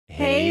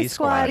Hey,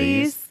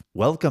 Squaddies.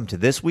 Welcome to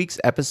this week's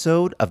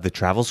episode of the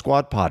Travel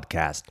Squad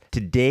podcast.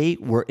 Today,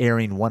 we're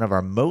airing one of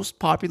our most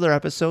popular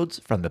episodes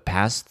from the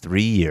past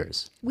 3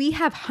 years. We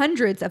have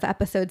hundreds of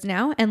episodes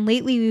now, and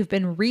lately we've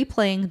been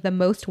replaying the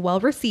most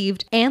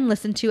well-received and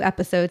listened to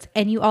episodes,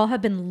 and you all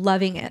have been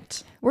loving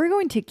it. We're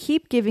going to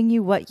keep giving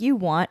you what you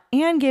want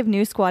and give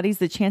new Squaddies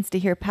the chance to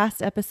hear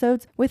past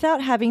episodes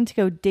without having to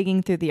go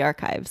digging through the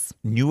archives.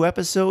 New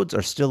episodes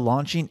are still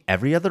launching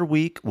every other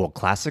week, while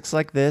classics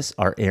like this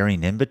are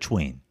airing in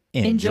between.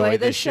 Enjoy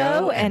the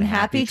show and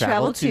happy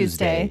Travel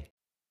Tuesday.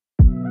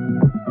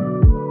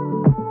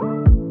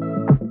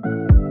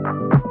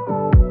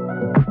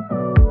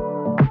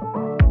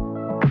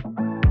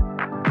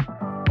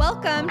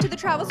 Welcome to the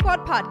Travel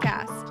Squad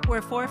podcast.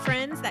 We're four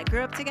friends that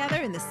grew up together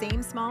in the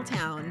same small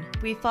town.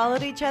 We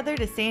followed each other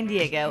to San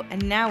Diego,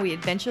 and now we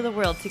adventure the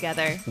world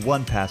together.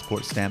 One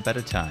passport stamp at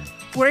a time.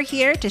 We're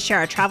here to share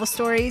our travel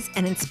stories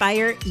and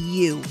inspire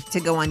you to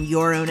go on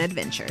your own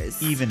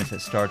adventures. Even if it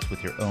starts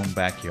with your own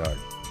backyard.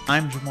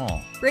 I'm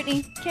Jamal.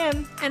 Brittany.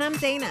 Kim. And I'm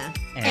Dana.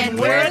 And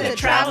we're the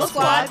Travel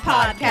Squad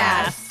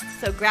podcast.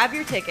 So grab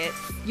your tickets,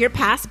 Your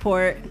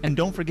passport. And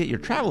don't forget your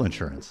travel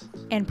insurance.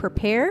 And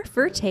prepare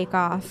for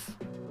takeoff.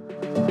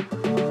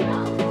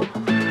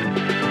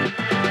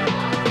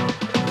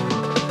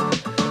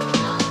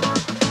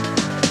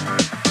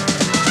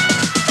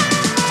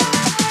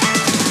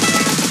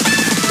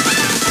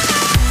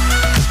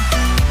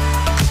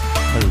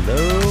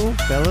 Hello,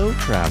 fellow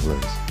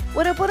travelers.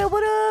 What up, what up,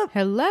 what up?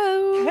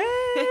 Hello.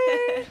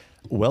 Hey.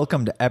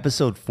 Welcome to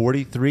episode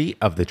 43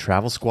 of the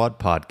Travel Squad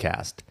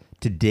podcast.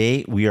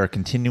 Today, we are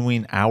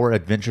continuing our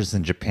adventures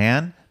in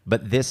Japan,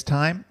 but this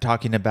time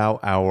talking about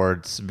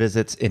our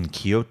visits in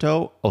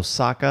Kyoto,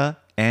 Osaka,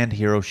 and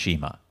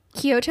Hiroshima.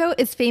 Kyoto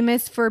is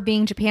famous for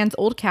being Japan's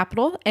old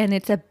capital, and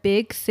it's a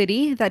big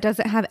city that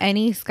doesn't have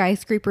any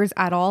skyscrapers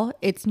at all.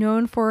 It's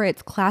known for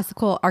its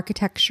classical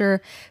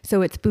architecture,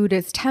 so it's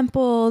Buddhist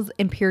temples,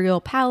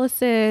 imperial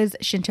palaces,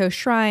 Shinto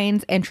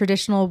shrines, and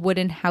traditional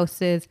wooden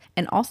houses,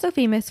 and also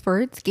famous for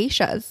its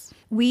geishas.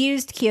 We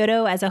used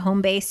Kyoto as a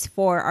home base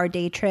for our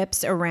day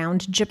trips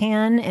around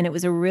Japan, and it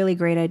was a really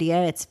great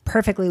idea. It's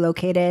perfectly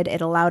located. It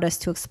allowed us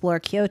to explore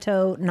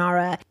Kyoto,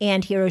 Nara,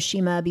 and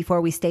Hiroshima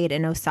before we stayed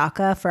in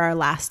Osaka for our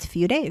last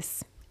few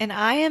days. And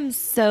I am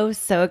so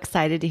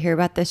excited to hear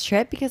about this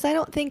trip because I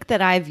don't think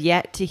that I've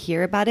yet to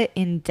hear about it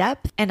in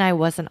depth, and I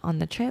wasn't on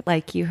the trip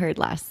like you heard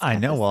last I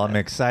know. Well, I'm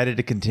excited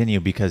to continue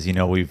because,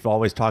 we've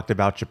always talked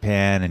about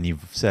Japan and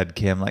you've said,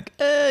 Kim,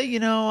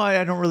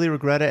 I don't really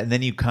regret it. And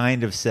then you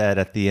kind of said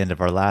at the end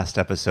of our last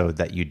episode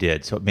that you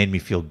did. So it made me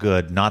feel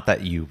good. Not that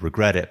you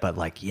regret it, but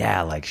she knows she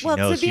missed out.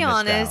 Well, to be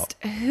honest,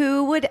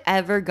 who would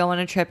ever go on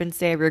a trip and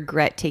say, I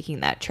regret taking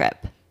that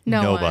trip?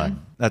 No one.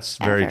 one. That's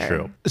very Ever.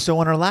 true.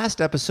 So in our last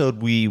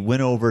episode, we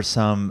went over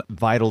some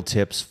vital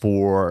tips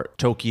for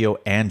Tokyo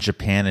and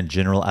Japan in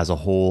general as a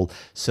whole.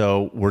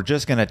 So we're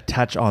just going to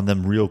touch on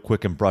them real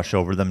quick and brush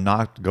over them,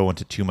 not go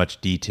into too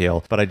much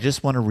detail. But I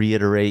just want to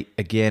reiterate,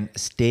 again,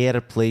 stay at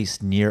a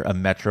place near a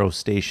metro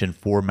station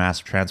for mass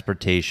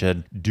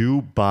transportation.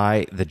 Do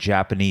buy the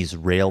Japanese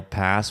Rail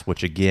Pass,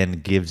 which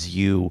again gives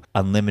you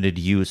unlimited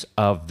use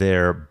of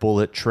their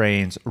bullet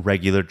trains,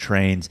 regular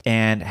trains,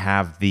 and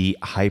have the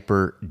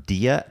Hyper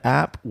Dia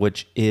app,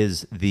 which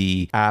is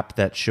the app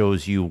that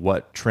shows you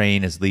what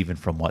train is leaving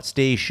from what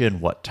station,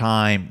 what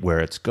time,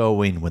 where it's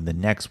going, when the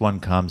next one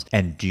comes,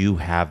 and do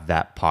have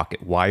that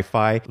pocket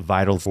Wi-Fi.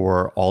 Vital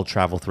for all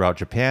travel throughout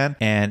Japan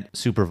and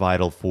super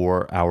vital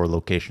for our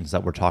locations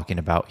that we're talking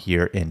about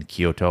here in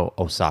Kyoto,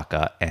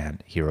 Osaka,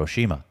 and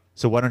Hiroshima.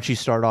 So why don't you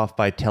start off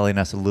by telling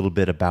us a little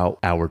bit about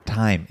our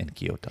time in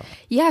Kyoto?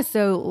 Yeah,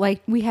 so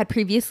like we had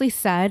previously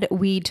said,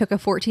 we took a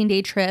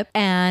 14-day trip,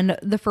 and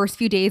the first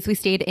few days we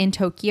stayed in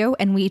Tokyo,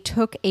 and we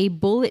took a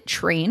bullet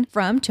train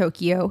from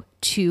Tokyo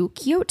to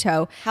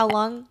Kyoto. How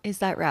long is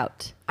that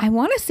route? I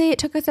want to say it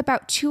took us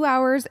about 2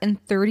 hours and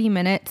 30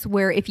 minutes,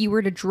 where if you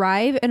were to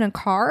drive in a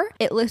car,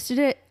 it listed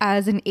it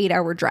as an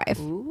 8-hour drive.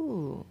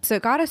 Ooh. So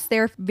it got us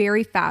there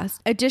very fast.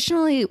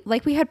 Additionally,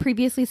 like we had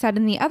previously said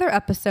in the other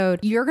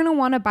episode, you're going to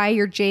want to buy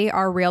your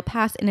JR Rail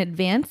Pass in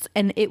advance.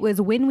 And it was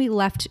when we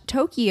left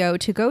Tokyo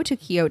to go to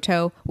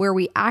Kyoto where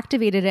we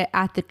activated it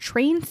at the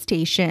train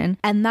station.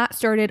 And that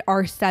started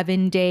our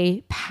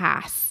 7-day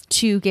pass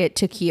to get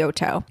to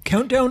Kyoto.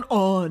 Countdown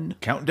on.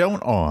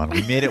 Countdown on.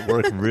 We made it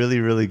work really,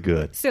 really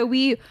good. So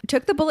we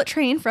took the bullet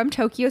train from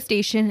Tokyo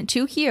Station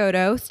to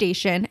Kyoto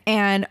Station.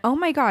 And oh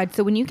my God,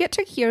 so when you get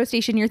to Kyoto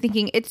Station, you're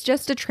thinking it's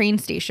just a train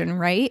station,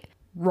 right?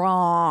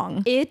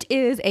 Wrong. It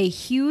is a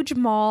huge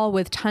mall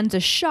with tons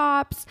of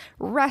shops,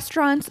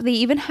 restaurants. They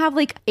even have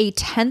like a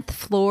 10th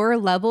floor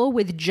level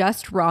with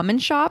just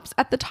ramen shops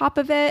at the top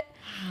of it.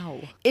 Wow.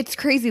 It's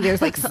crazy.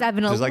 There's like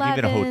 7-Elevens. There's like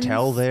even a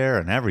hotel there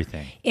and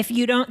everything. If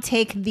you don't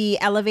take the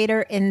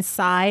elevator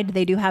inside,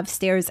 they do have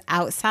stairs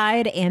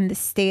outside, and the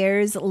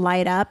stairs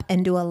light up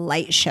and do a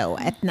light show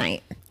at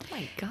night.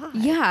 my God.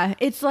 Yeah,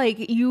 it's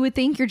like you would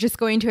think you're just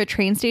going to a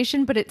train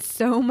station, but it's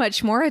so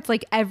much more. It's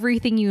like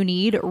everything you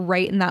need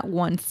right in that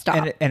one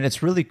stop. And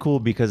it's really cool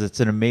because it's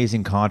an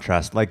amazing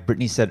contrast. Like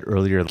Brittany said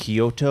earlier,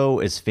 Kyoto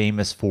is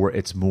famous for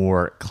its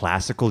more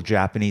classical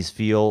Japanese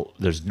feel.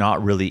 There's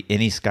not really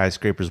any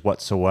skyscrapers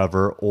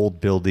whatsoever, old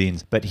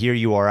buildings. But here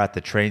you are at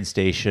the train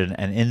station.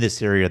 And in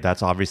this area,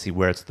 that's obviously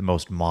where it's the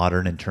most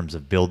modern in terms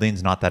of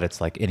buildings. Not that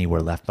it's like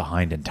anywhere left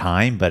behind in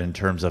time, but in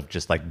terms of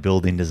just like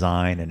building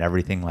design and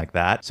everything like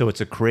that. So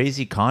it's a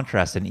crazy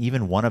contrast. And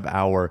even one of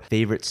our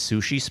favorite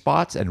sushi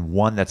spots and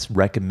one that's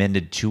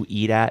recommended to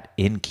eat at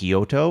in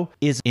Kyoto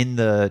is in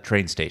the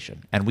train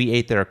station. And we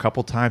ate there a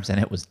couple times and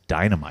it was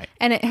dynamite.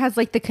 And it has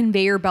like the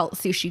conveyor belt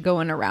sushi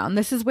going around.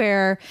 This is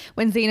where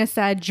when Zaina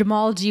said,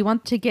 Jamal, do you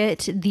want to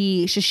get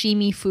the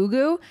sashimi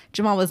fugu?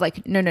 Jamal was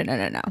like, no.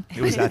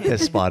 It was at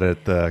this spot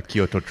at the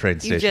Kyoto train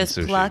station. You just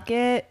sushi. pluck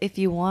it if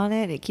you want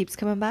it. It keeps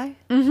coming by.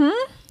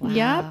 Wow,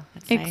 Yep,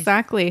 that's nice.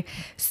 exactly.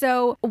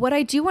 So what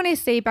I do want to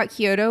say about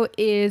Kyoto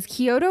is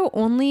Kyoto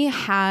only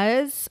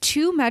has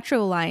 2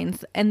 metro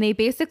lines, and they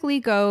basically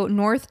go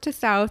north to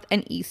south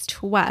and east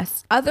to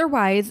west.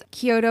 Otherwise,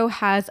 Kyoto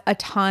has a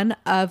ton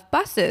of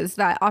buses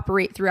that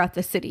operate throughout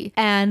the city,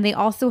 and they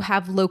also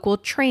have local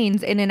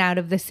trains in and out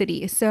of the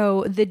city.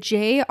 So the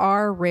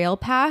JR Rail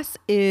Pass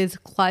is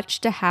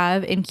clutch to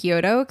have in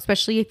Kyoto,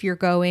 especially if you're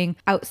going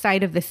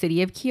outside of the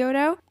city of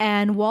Kyoto.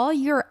 And while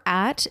you're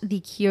at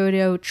the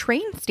Kyoto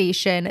train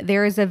station,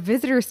 there is a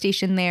visitor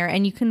station there,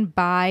 and you can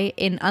buy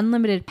an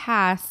unlimited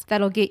pass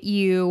that'll get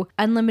you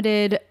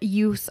unlimited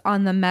use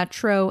on the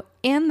metro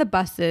and the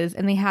buses,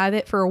 and they have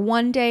it for a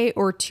 1 day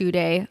or 2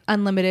 day,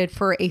 unlimited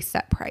for a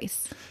set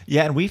price.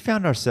 Yeah, and we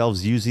found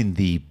ourselves using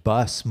the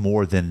bus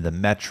more than the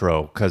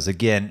metro because,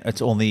 again,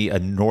 it's only a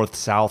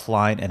north-south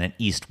line and an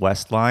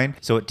east-west line.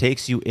 So it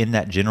takes you in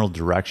that general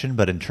direction,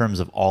 but in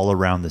terms of all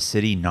around the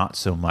city, not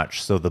so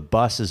much. So the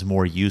bus is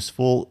more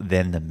useful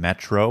than the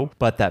metro.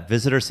 But that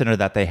visitor center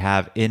that they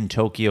have in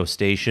Tokyo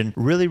Station,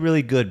 really,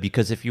 really good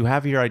because if you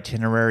have your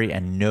itinerary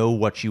and know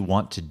what you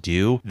want to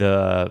do,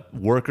 the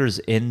workers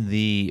in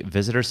the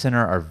visitor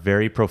center are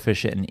very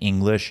proficient in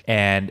English,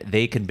 and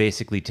they can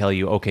basically tell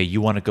you, okay, you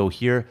want to go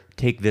here,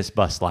 take this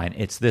bus line.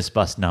 It's this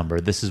bus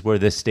number. This is where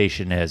this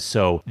station is.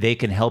 So they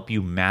can help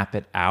you map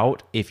it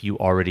out if you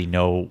already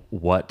know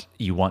what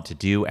you want to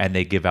do. And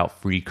they give out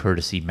free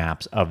courtesy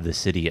maps of the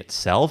city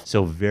itself.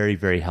 So very,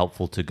 very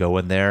helpful to go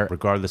in there.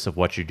 Regardless of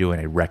what you're doing,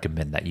 I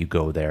recommend that you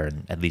go there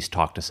and at least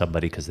talk to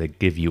somebody because they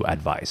give you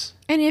advice.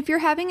 And if you're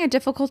having a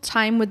difficult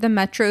time with the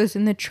metros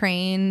and the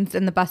trains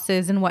and the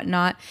buses and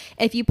whatnot,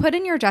 if you put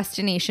in your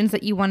destinations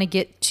that you want to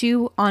get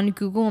to on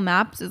Google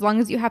Maps, as long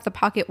as you have the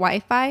pocket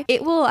Wi-Fi,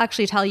 it will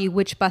actually tell you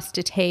which bus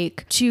to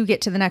take to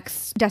get to the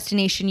next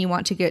destination you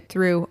want to get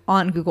through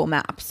on Google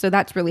Maps. So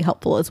that's really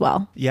helpful as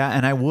well. Yeah,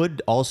 and I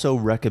would also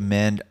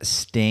recommend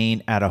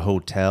staying at a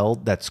hotel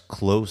that's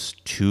close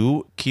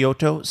to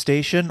Kyoto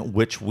Station,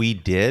 which we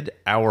did.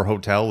 Our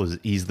hotel was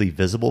easily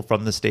visible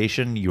from the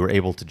station. You were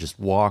able to just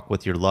walk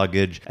with your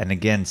luggage. And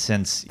again,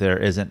 since there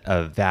isn't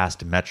a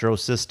vast metro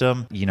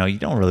system, you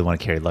don't really want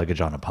to carry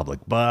luggage on a public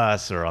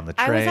bus or on the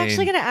train. I was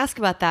actually going to ask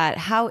about that.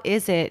 How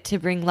is it to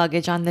bring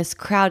luggage on this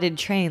crowded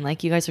train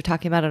like you guys were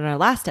talking about in our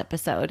last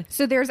episode?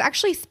 So there's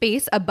actually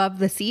space above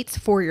the seats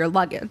for your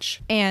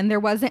luggage. And there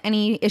wasn't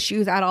any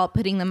issues at all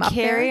putting them up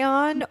there.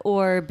 Carry-on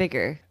or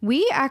bigger?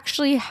 We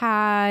actually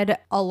had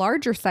a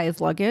larger size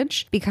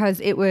luggage because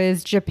it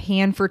was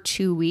Japan for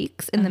 2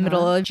 weeks in the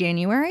middle of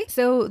January.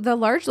 So the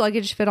large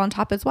luggage fit on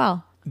top as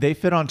well. They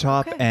fit on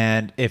top,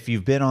 and if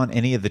you've been on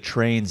any of the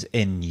trains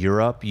in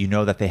Europe, you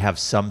know that they have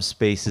some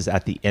spaces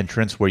at the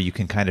entrance where you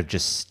can kind of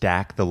just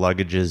stack the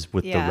luggages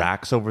with the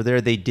racks over there.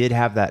 They did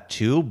have that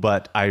too,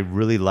 but I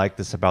really like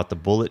this about the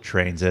bullet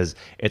trains is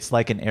it's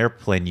like an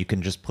airplane. You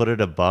can just put it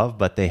above,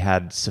 but they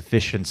had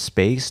sufficient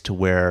space to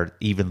where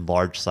even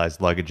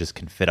large-sized luggages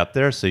can fit up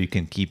there, so you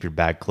can keep your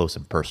bag close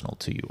and personal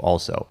to you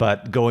also.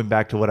 But going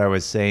back to what I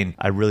was saying,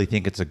 I really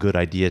think it's a good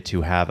idea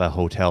to have a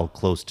hotel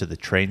close to the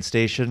train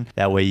station.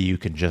 That way you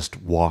can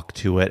just walk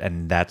to it,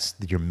 and that's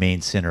your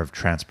main center of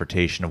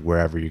transportation of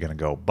wherever you're going to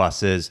go.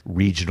 Buses,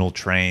 regional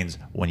trains.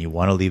 When you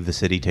want to leave the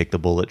city, take the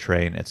bullet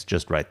train. It's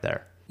just right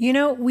there.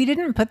 We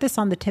didn't put this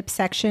on the tip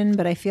section,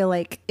 but I feel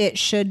like it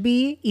should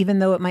be, even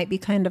though it might be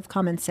kind of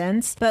common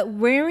sense. But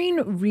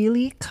wearing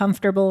really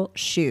comfortable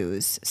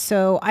shoes.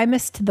 So I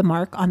missed the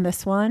mark on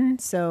this one.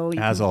 So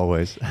as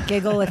always,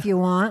 giggle if you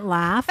want,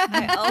 laugh.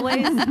 I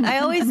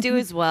always do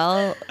as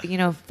well.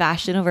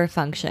 Fashion over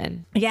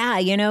function.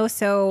 Yeah,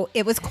 so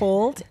it was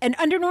cold, and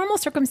under normal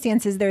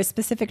circumstances, there's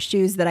specific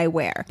shoes that I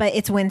wear, but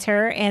it's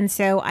winter, and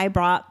so I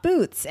brought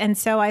boots, and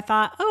so I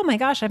thought, oh my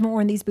gosh, I haven't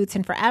worn these boots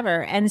in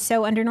forever, and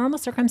so under normal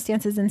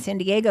circumstances in San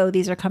Diego,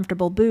 these are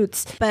comfortable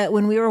boots. But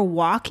when we were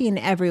walking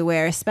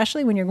everywhere,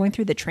 especially when you're going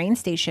through the train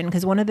station,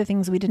 because one of the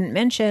things we didn't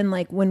mention,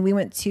 like when we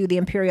went to the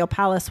Imperial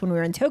Palace when we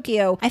were in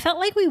Tokyo, I felt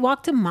like we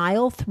walked a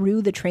mile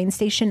through the train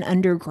station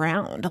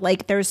underground.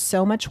 Like there's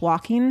so much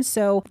walking.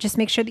 So just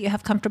make sure that you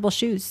have comfortable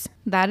shoes.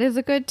 That is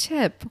a good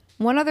tip.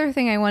 One other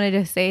thing I wanted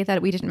to say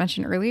that we didn't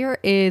mention earlier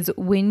is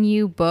when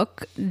you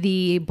book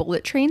the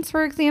bullet trains,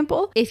 for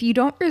example, if you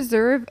don't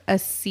reserve a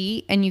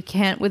seat and you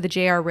can't with the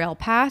JR Rail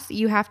Pass,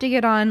 you have to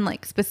get on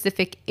like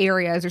specific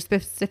areas or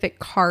specific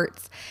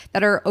carts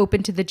that are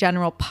open to the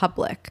general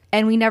public.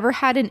 And we never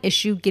had an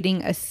issue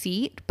getting a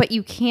seat, but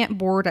you can't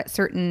board at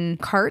certain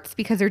carts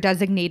because they're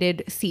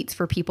designated seats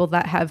for people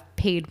that have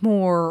paid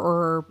more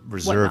or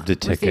Reserved a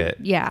ticket.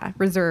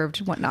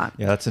 Reserved, whatnot.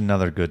 Yeah, that's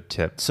another good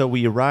tip. So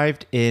we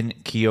arrived in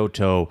Kyoto,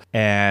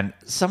 and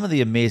some of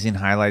the amazing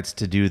highlights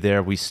to do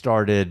there, we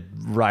started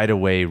right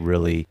away,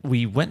 really.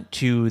 We went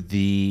to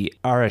the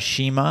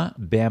Arashima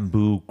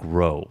Bamboo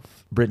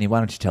Grove. Brittany, why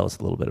don't you tell us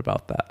a little bit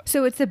about that?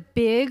 So it's a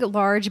big,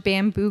 large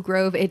bamboo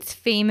grove. It's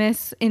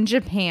famous in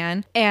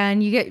Japan,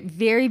 and you get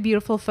very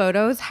beautiful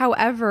photos.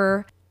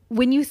 However,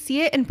 when you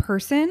see it in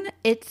person,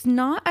 it's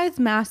not as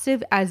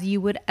massive as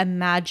you would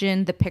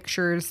imagine the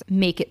pictures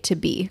make it to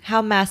be. How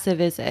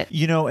massive is it?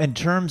 You know, in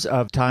terms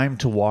of time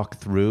to walk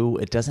through,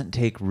 it doesn't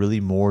take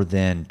really more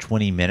than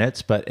 20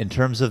 minutes. But in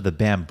terms of the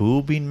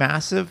bamboo being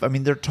massive, I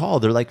mean, they're tall.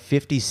 They're like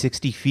 50,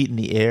 60 feet in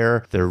the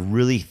air. They're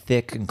really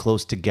thick and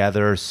close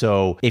together.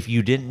 So if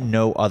you didn't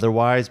know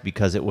otherwise,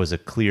 because it was a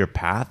clear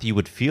path, you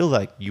would feel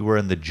like you were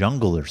in the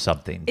jungle or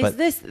something. Is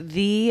this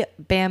the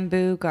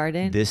bamboo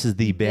garden? This is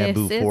the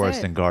bamboo This is forest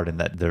it. and garden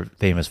that they're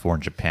famous for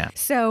in Japan.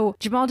 So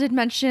Jamal did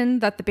mention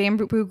that the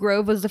Bamboo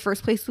Grove was the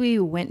first place we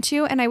went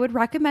to, and I would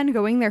recommend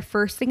going there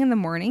first thing in the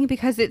morning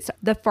because it's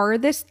the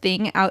farthest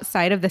thing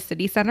outside of the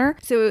city center.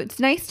 So it's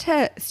nice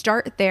to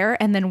start there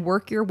and then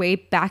work your way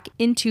back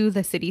into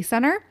the city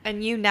center.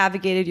 And you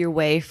navigated your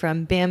way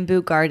from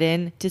Bamboo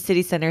Garden to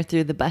City Center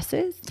through the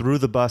buses? Through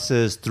the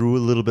buses, through a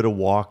little bit of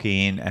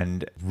walking,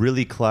 and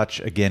really clutch,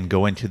 again,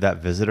 go into that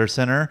visitor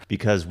center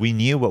because we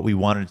knew what we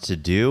wanted to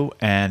do,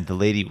 and the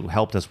lady who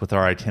helped us with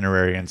our itinerary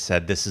and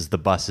said, this is the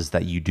buses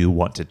that you do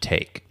want to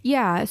take.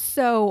 Yeah,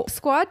 so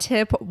squad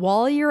tip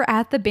while you're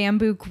at the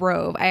Bamboo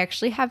Grove, I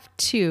actually have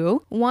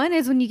two. One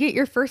is when you get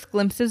your first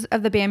glimpses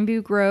of the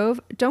Bamboo Grove,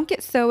 don't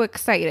get so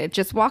excited.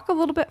 Just walk a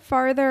little bit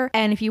farther,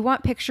 and if you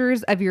want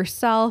pictures of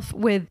yourself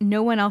with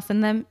no one else in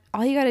them,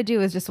 all you got to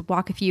do is just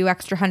walk a few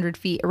extra 100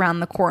 feet around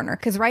the corner.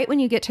 Because right when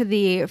you get to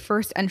the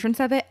first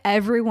entrance of it,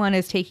 everyone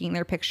is taking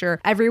their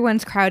picture.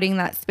 Everyone's crowding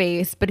that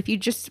space. But if you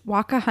just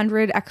walk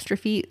 100 extra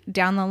feet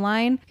down the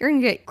line, you're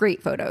going to get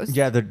great photos.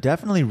 Yeah, they're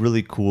definitely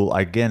really cool.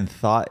 I, again,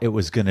 thought it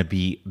was going to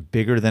be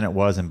bigger than it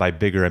was. And by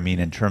bigger, I mean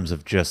in terms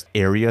of just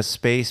area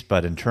space.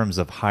 But in terms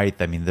of height,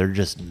 I mean, they're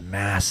just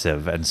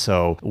massive. And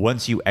so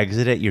once you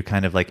exit it, you're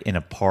kind of like in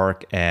a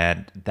park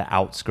and the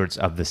outskirts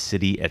of the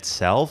city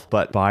itself.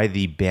 But by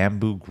the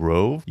Bamboo Grove,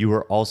 you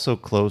are also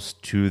close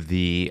to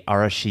the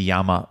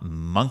Arashiyama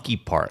Monkey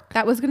Park.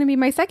 That was going to be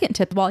my second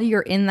tip. While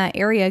you're in that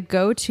area,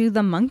 go to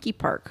the monkey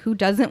park. Who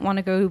doesn't want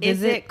to go visit?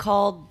 Is it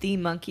called the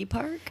Monkey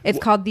Park? It's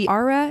called the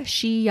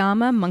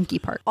Arashiyama Monkey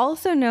Park,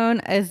 also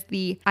known as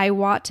the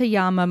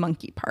Iwatayama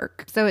Monkey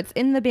Park. So it's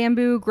in the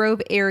Bamboo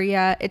Grove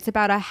area. It's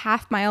about a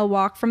half-mile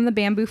walk from the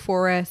bamboo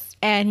forest,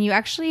 and you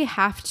actually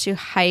have to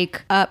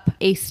hike up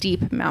a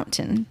steep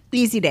mountain.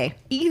 Easy day.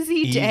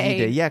 Easy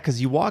day. Yeah, because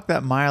you walk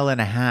that mile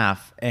and a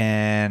half,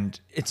 and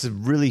it's a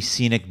really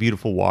scenic,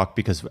 beautiful walk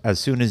because as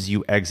soon as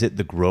you exit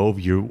the grove,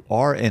 you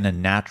are in a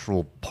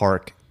natural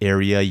park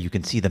area. You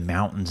can see the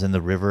mountains and the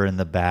river in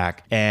the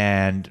back.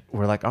 And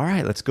we're like, all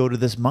right, let's go to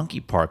this monkey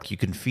park. You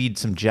can feed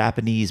some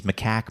Japanese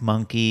macaque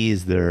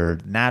monkeys. They're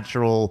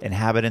natural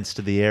inhabitants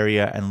to the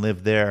area and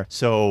live there.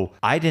 So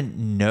I didn't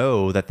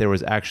know that there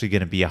was actually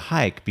going to be a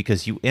hike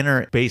because you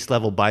enter base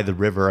level by the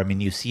river. I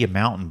mean, you see a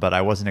mountain, but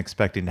I wasn't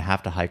expecting to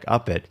have to hike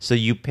up it. So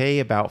you pay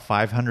about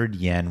 500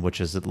 yen, which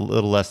is a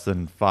little less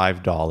than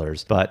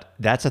 $5, but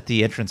that's at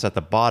the entrance at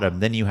the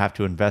bottom. Then you have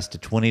to invest a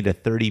 20 to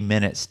 30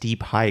 minute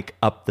steep hike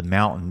up the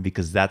mountain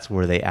because that's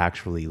where they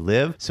actually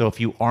live. So if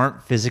you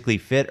aren't physically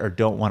fit or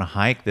don't want to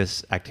hike,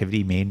 this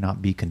activity may not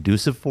be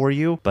conducive for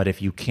you. But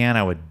if you can,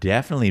 I would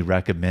definitely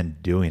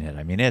recommend doing it.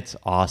 I mean, it's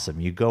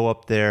awesome. You go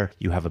up there,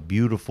 you have a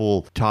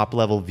beautiful top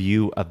level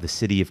view of the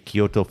city of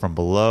Kyoto from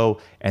below,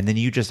 and then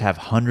you just have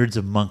hundreds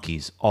of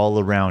monkeys all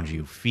around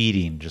you,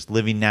 feeding, just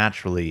living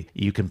naturally.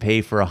 You can pay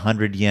for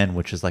 100 yen,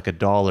 which is like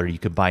 $1. You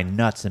can buy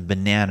nuts and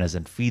bananas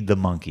and feed the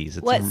monkeys.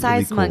 It's What really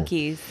size cool.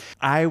 monkeys?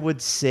 I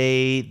would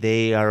say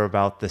they are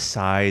about the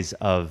size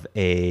of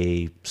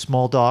a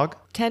small dog.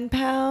 10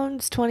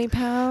 pounds, 20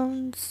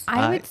 pounds?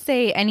 I would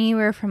say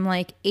anywhere from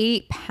like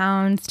 8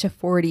 pounds to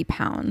 40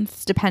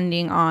 pounds,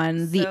 depending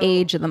on the So-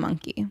 age of the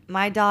monkey.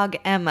 My dog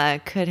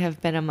Emma could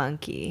have been a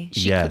monkey.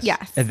 Yes.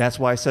 yes. And that's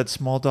why I said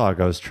small dog.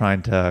 I was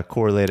trying to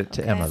correlate it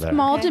to Emma there.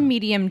 Small Okay. to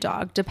medium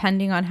dog,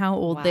 depending on how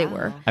old they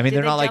were. I mean, Did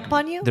they're they not jump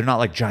like on you? they're not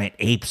like giant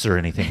apes or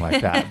anything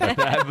like that.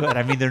 but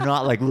I mean, they're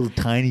not like little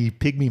tiny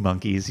pygmy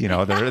monkeys. You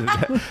know,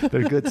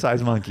 they're good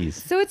sized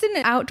monkeys. So it's in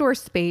an outdoor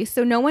space,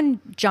 so no one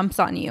jumps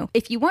on you.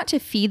 If you want to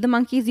feed the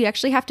monkeys, you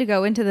actually have to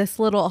go into this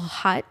little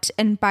hut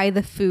and buy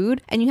the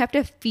food, and you have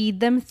to feed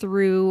them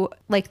through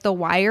like the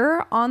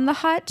wire on the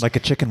hut. Like a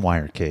chicken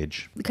wire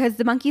cage. Because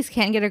the monkeys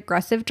can get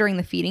aggressive during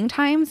the feeding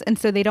times, and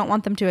so they don't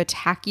want them to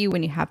attack you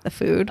when you have the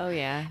food. Oh,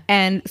 yeah.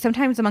 And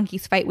sometimes the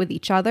monkeys fight with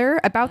each other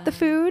about the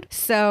food.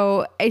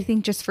 So I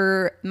think just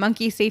for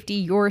monkey safety,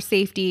 your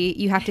safety,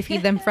 you have to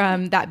feed them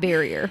from that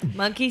barrier.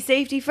 Monkey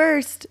safety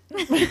first.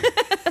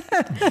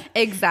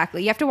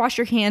 Exactly. You have to wash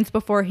your hands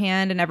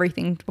beforehand and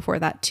everything before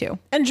that too.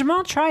 And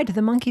Jamal tried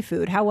the monkey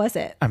food. How was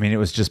it? I mean, it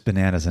was just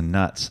bananas and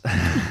nuts.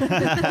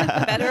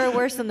 Better or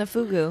worse than the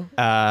fugu?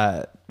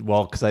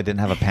 Well, because I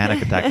didn't have a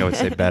panic attack, I would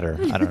say better.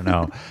 I don't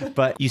know.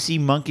 But you see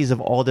monkeys of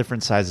all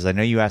different sizes. I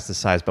know you asked the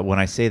size, but when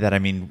I say that, I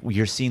mean,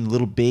 you're seeing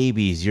little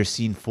babies, you're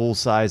seeing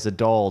full-size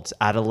adults,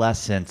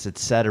 adolescents,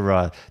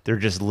 etc. They're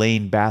just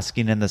laying,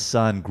 basking in the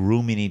sun,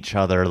 grooming each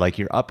other. Like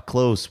you're up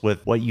close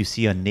with what you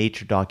see on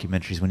nature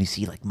documentaries when you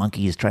see like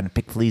monkeys trying to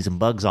pick fleas and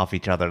bugs off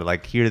each other.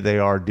 Like here they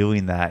are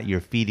doing that.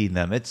 You're feeding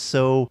them. It's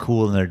so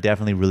cool, and they're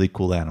definitely really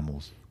cool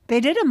animals. They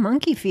did a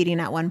monkey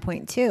feeding at one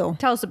point too.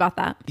 Tell us about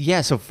that.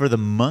 Yeah, so for the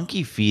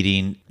monkey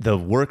feeding, the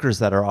workers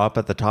that are up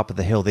at the top of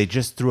the hill, they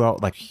just threw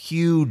out like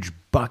huge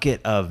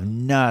bucket of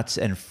nuts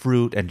and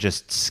fruit and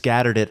just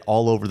scattered it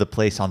all over the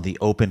place on the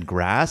open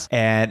grass.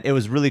 And it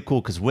was really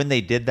cool because when they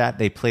did that,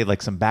 they played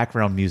like some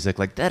background music,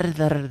 like da da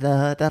da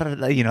da da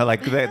da, you know,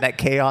 like that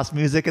chaos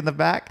music in the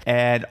back.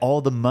 And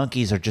all the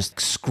monkeys are just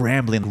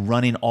scrambling,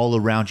 running all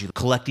around you,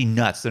 collecting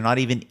nuts. They're not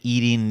even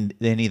eating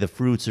any of the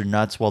fruits or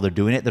nuts while they're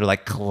doing it. They're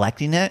like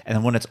collecting it. And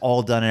then when it's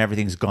all done and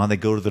everything's gone, they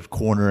go to the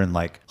corner and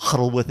like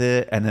huddle with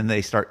it. And then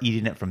they start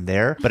eating it from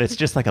there. But it's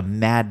just like a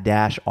mad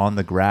dash on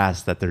the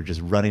grass that they're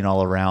just running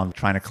all around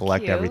trying to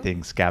collect Cute.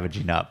 everything,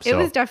 scavenging up. It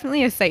was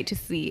definitely a sight to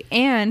see.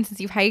 And since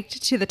you've hiked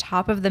to the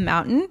top of the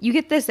mountain, you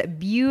get this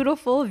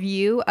beautiful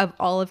view of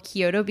all of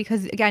Kyoto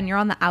because, again, you're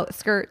on the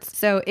outskirts.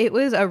 So it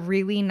was a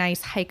really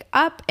nice hike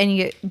up, and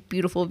you get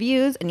beautiful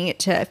views, and you get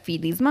to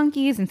feed these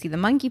monkeys and see the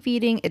monkey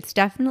feeding. It's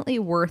definitely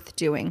worth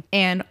doing.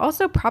 And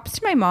also props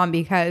to my mom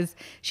because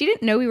she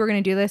didn't know we were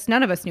going to do this.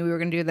 None of us knew we were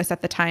going to do this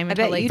at the time. bet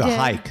you the did.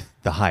 hike.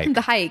 The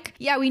hike.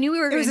 Yeah, we knew we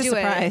were going to do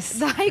surprise. it.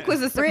 The hike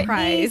was a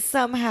Brittany, surprise.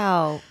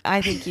 somehow, I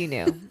think you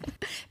knew.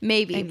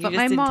 Maybe. And you But just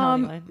my didn't tell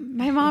mom, anyone.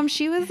 my mom,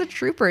 she was a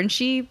trooper, and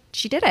she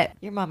did it.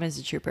 Your mom is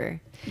a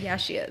trooper. Yeah,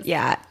 she is.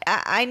 Yeah,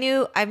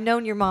 I've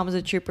known your mom as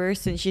a trooper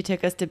since she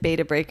took us to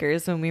Beta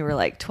Breakers when we were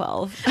like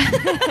 12.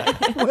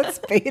 What's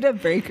Beta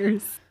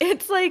Breakers?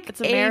 It's like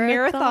It's a a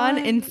marathon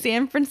marathon in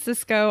San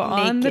Francisco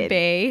on the Naked.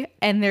 bay,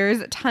 and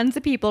there's tons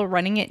of people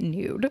running it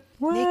nude.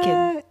 What?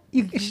 Naked.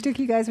 She took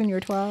you guys when you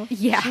were 12?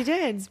 Yeah, She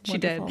did. She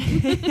did.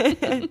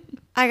 Wonderful.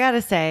 I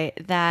gotta say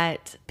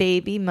that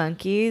baby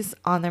monkeys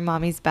on their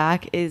mommy's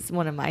back is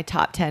one of my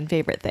top 10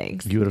 favorite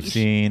things. You would have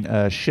seen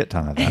a shit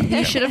ton of that.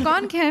 You should have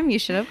gone, Kim. You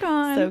should have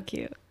gone. So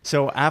cute.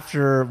 So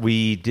after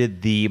we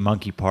did the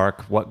monkey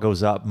park, what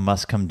goes up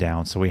must come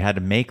down. So we had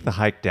to make the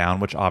hike down,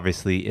 which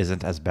obviously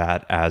isn't as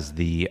bad as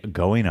the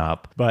going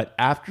up. But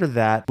after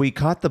that, we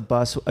caught the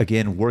bus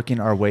again, working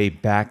our way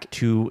back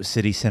to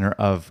city center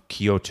of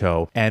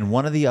Kyoto. And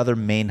one of the other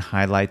main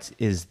highlights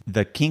is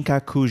the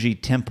Kinkakuji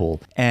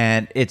Temple.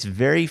 And it's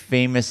very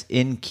famous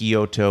in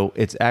Kyoto.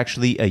 It's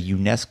actually a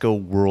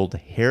UNESCO World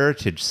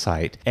Heritage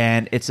Site.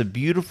 And it's a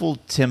beautiful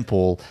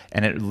temple,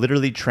 and it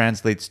literally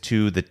translates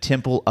to the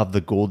Temple of the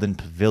Golden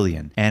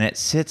Pavilion. And it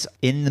sits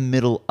in the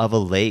middle of a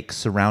lake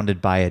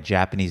surrounded by a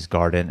Japanese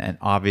garden. And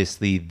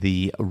obviously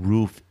the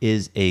roof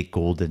is a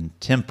golden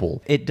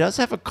temple. It does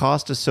have a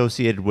cost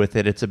associated with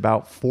it. It's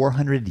about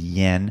 400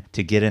 yen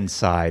to get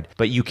inside.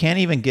 But you can't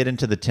even get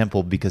into the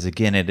temple because,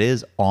 again, it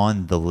is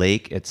on the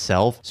lake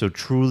itself. So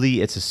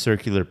truly it's a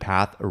circular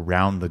path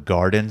around the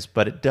gardens,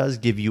 but it does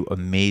give you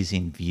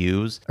amazing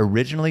views.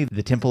 Originally,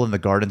 the temple in the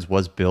gardens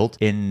was built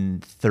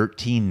in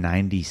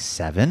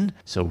 1397.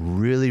 So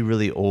really,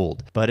 really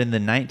old. But in the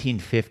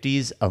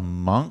 1950s, a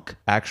monk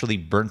actually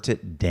burnt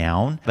it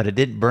down, but it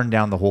didn't burn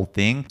down the whole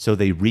thing. So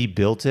they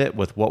rebuilt it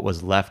with what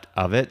was left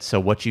of it. So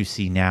what you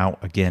see now,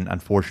 again,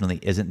 unfortunately,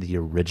 isn't the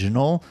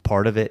original.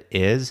 Part of it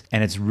is,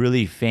 and it's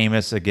really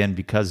famous, again,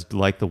 because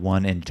like the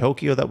one in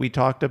Tokyo that we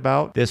talked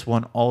about, this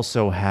one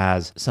also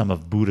has some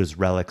of Buddha's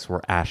relics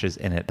or ashes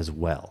in it as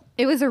well.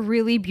 It was a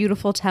really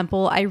beautiful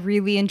temple. I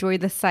really enjoyed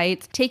the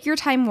sights. Take your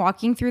time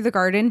walking through the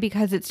garden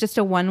because it's just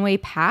a one-way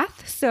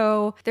path.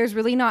 So there's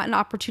really not an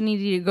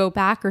opportunity to go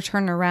back or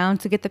turn around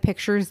to get the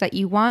pictures that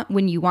you want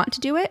when you want to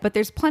do it. But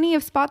there's plenty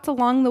of spots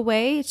along the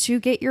way to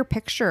get your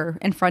picture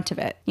in front of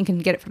it. You can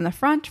get it from the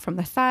front, from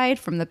the side,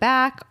 from the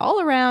back,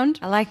 all around.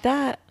 I like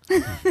that.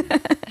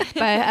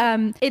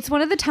 But it's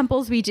one of the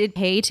temples we did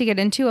pay to get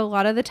into. A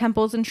lot of the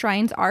temples and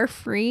shrines are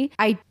free.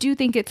 I do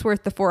think it's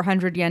worth the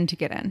 400 yen to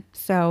get in.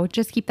 So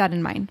just keep that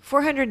in mind.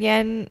 400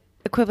 yen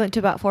equivalent to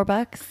about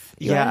 $4.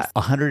 Yeah, US?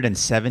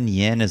 107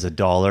 yen is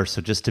 $1.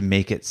 So just to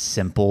make it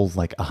simple,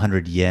 like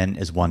 100 yen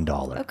is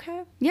 $1.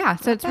 Okay. Yeah,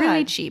 so it's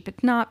really bad. cheap.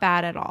 It's not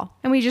bad at all.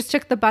 And we just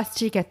took the bus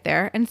to get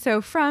there. And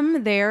so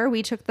from there,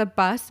 we took the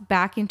bus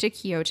back into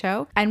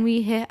Kyoto and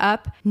we hit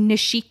up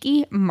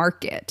Nishiki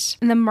Market.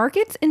 And the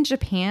markets in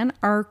Japan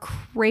are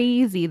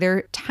crazy.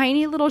 They're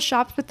tiny little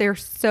shops, but they're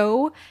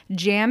so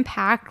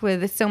jam-packed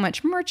with so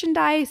much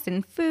merchandise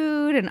and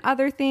food and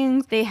other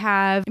things. They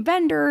have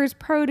vendors,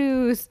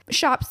 produce,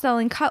 shops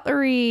selling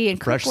cutlery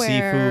and Fresh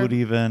cookware. seafood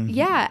even.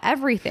 Yeah,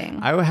 everything.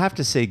 I would have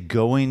to say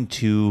going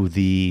to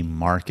the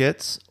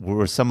markets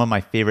were some of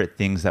my favorite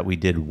things that we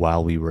did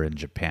while we were in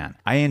Japan.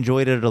 I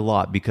enjoyed it a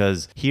lot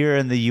because here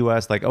in the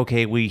US, like,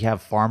 okay, we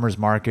have farmers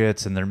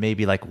markets and they're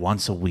maybe like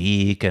once a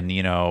week and,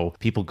 you know,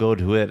 people go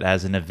to it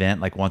as an event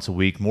like once a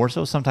week, more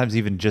so sometimes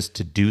even just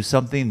to do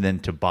something than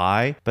to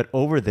buy. But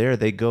over there,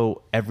 they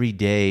go every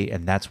day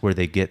and that's where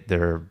they get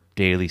their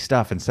daily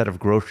stuff. Instead of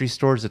grocery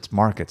stores, it's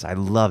markets. I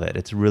love it.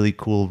 It's really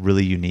cool,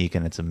 really unique,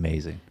 and it's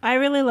amazing. I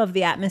really love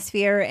the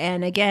atmosphere.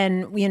 And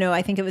again, you know,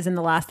 I think it was in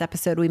the last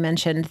episode we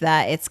mentioned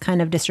that it's kind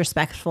of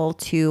disrespectful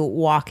to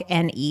walk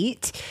and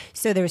eat.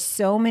 So there's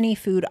so many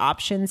food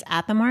options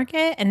at the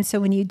market. And so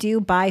when you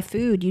do buy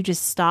food, you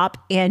just stop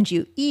and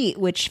you eat,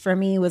 which for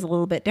me was a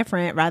little bit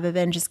different rather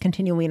than just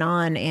continuing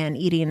on and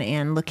eating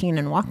and looking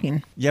and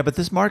walking. Yeah, but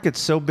this market's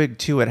so big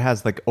too. It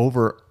has like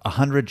over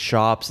 100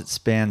 shops. It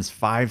spans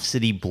 5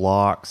 city blocks.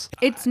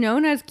 It's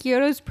known as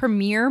Kyoto's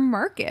premier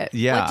market.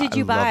 Yeah. What did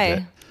you I loved buy?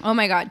 it. Oh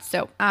my God.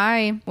 So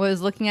I was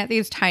looking at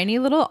these tiny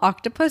little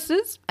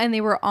octopuses and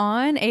they were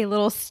on a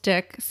little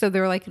stick. So they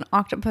were like an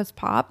octopus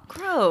pop.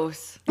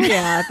 Gross.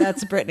 Yeah,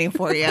 that's Brittany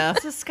for you.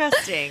 That's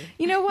disgusting.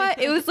 You know what?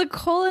 It was a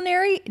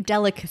culinary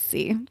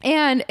delicacy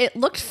and it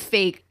looked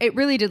fake. It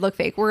really did look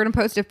fake. We're going to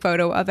post a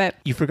photo of it.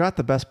 You forgot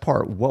the best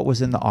part. What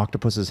was in the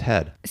octopus's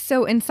head?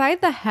 So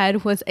inside the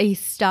head was a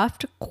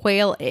stuffed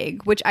quail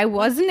egg, which I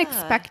wasn't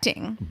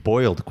expecting.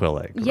 Boiled quail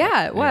egg. right?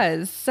 Yeah, it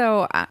was.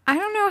 So I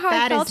don't know how I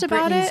That felt is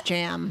about Brittany's it.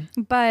 jam.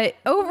 But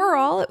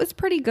overall, it was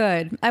pretty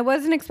good. I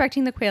wasn't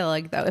expecting the quail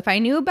egg, though. If I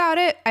knew about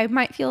it, I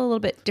might feel a little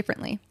bit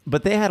differently.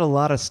 But they had a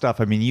lot of stuff.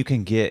 I mean, you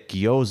can get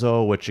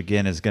gyozo, which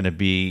again is going to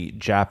be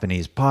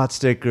Japanese pot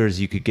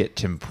stickers. You could get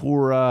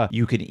tempura.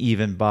 You can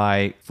even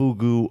buy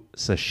fugu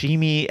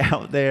sashimi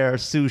out there,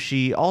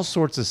 sushi, all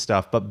sorts of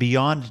stuff. But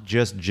beyond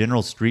just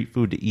general street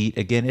food to eat,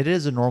 again, it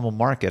is a normal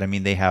market. I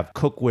mean, they have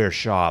cookware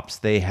shops.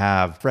 They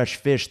have fresh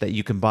fish that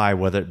you can buy,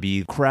 whether it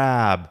be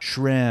crab,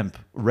 shrimp,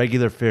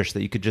 regular fish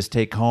that you could just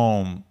take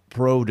home,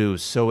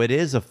 produce. So it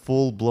is a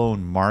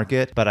full-blown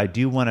market, but I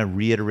do want to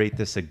reiterate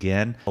this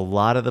again. A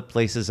lot of the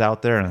places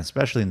out there, and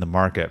especially in the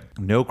market,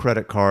 no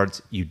credit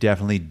cards. You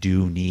definitely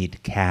do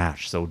need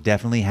cash. So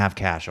definitely have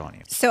cash on you.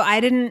 So I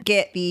didn't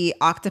get the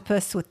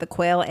octopus with the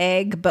quail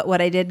egg, but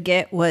what I did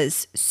get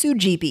was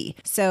sujibi.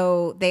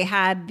 So they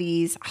had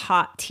these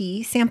hot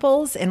tea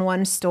samples in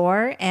one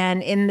store,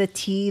 and in the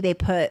tea they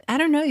put, I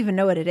don't even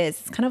know what it is.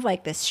 It's kind of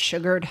like this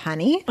sugared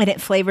honey, and it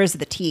flavors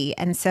the tea.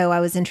 And so I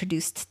was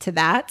introduced to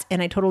that,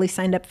 and I totally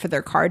signed up for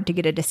their card to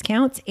get a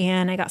discount,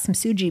 and I got some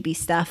sujibi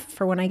stuff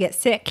for when I get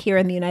sick here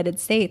in the United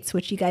States,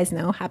 which you guys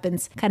know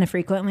happens kind of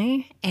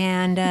frequently.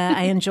 And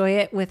I enjoy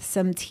it with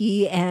some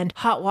tea and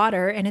hot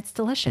water, and it's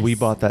delicious. We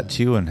bought that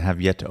too and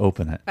have yet to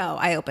open it. Oh,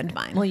 I opened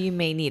mine. Well, you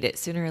may need it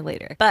sooner or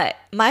later. But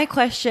my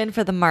question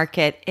for the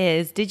market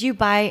is, did you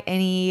buy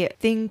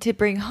anything to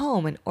bring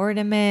home? An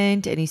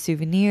ornament, any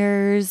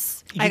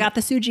souvenirs? I got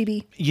the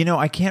sujibi. You know,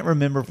 I can't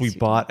remember if we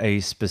bought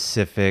a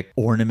specific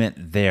ornament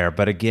there,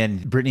 but again,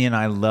 Brittany and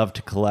I love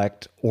to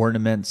collect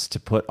ornaments to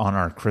put on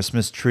our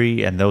Christmas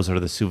tree, and those are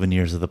the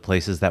souvenirs of the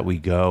places that we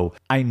go.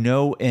 I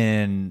know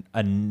in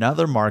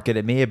another market,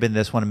 it may have been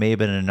this one, it may have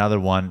been another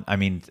one. I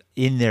mean,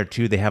 in there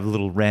too, they have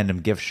little random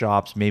gift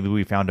shops. Maybe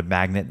we found a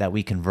magnet that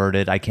we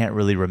converted. I can't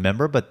really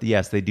remember, but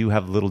yes, they do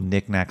have little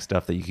knickknack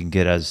stuff that you can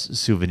get as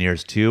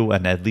souvenirs too.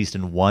 And at least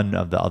in one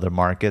of the other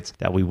markets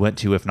that we went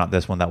to, if not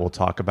this one that we'll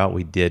talk about,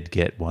 we did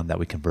get one that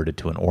we converted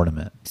to an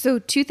ornament. So,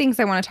 two things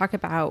I want to talk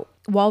about.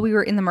 While we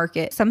were in the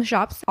market, some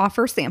shops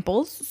offer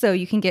samples. So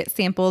you can get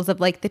samples of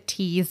like the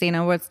teas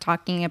Dana was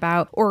talking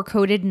about, or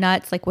coated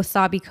nuts, like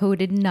wasabi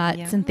coated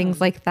nuts and things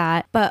like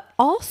that. But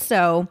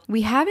also,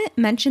 we haven't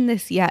mentioned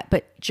this yet,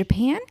 but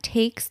Japan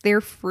takes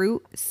their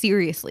fruit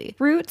seriously.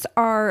 Fruits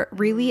are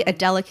really a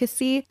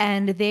delicacy,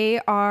 and they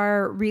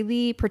are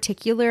really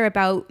particular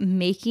about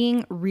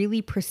making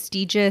really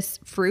prestigious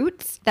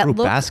fruits that Fruit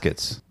look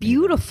baskets.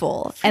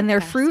 beautiful. And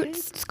their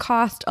fruits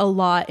cost a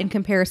lot in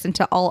comparison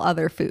to all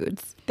other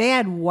foods. They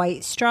had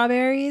white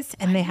strawberries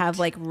and they have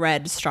like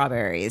red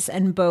strawberries,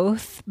 and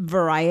both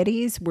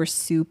varieties were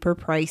super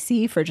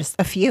pricey for just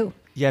a few.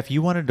 Yeah, if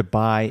you wanted to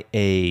buy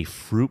a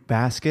fruit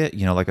basket,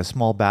 you know, like a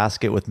small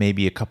basket with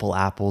maybe a couple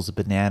apples,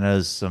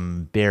 bananas,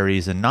 some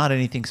berries, and not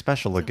anything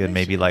special, again,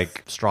 maybe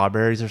like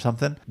strawberries or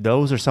something.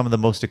 Those are some of the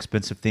most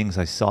expensive things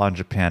I saw in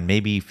Japan,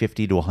 maybe $50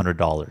 to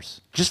 $100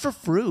 just for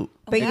fruit.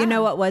 But you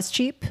know what was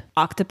cheap?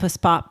 Octopus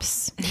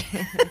Pops.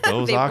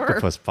 Those They were.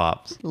 octopus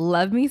pops.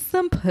 Love me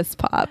some puss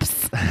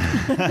pops.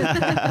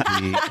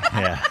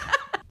 Yeah.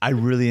 I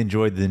really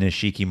enjoyed the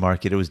Nishiki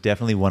market. It was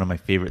definitely one of my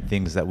favorite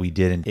things that we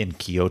did in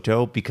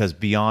Kyoto, because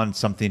beyond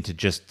something to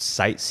just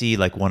sightsee,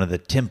 like one of the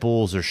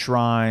temples or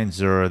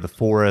shrines or the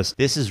forest,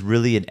 this is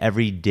really an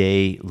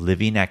everyday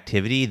living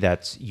activity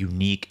that's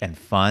unique and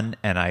fun.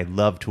 And I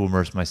love to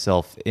immerse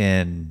myself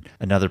in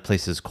another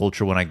place's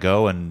culture when I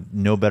go, and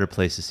no better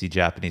place to see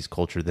Japanese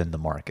culture than the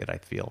market, I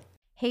feel.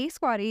 Hey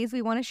Squatties,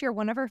 we want to share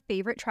one of our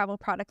favorite travel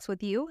products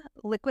with you.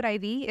 Liquid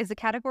IV is a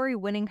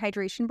category-winning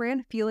hydration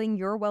brand fueling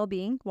your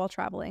well-being while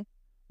traveling.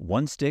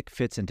 One stick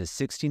fits into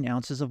 16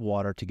 ounces of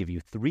water to give you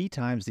 3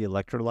 times the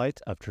electrolytes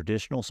of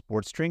traditional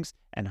sports drinks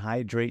and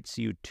hydrates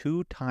you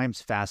 2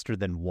 times faster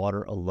than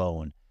water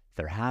alone.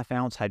 Their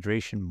half-ounce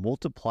hydration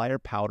multiplier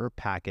powder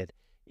packet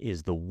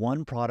is the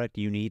one product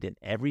you need in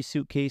every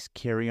suitcase,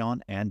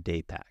 carry-on, and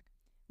day pack.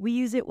 We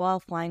use it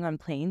while flying on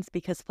planes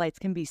because flights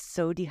can be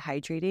so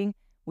dehydrating.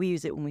 We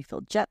use it when we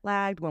feel jet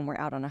lagged, when we're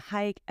out on a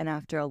hike, and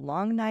after a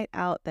long night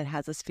out that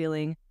has us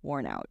feeling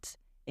worn out.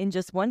 In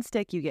just one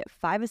stick, you get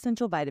 5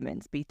 essential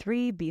vitamins,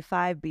 B3,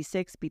 B5,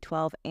 B6,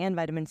 B12, and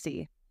vitamin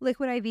C.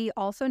 Liquid IV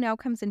also now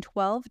comes in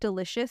 12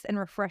 delicious and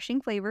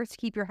refreshing flavors to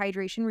keep your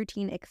hydration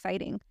routine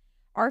exciting.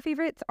 Our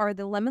favorites are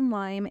the lemon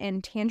lime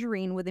and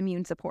tangerine with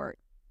immune support.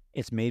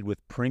 It's made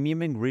with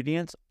premium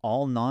ingredients,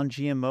 all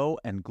non-GMO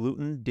and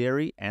gluten,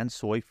 dairy, and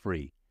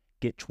soy-free.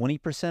 Get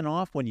 20%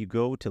 off when you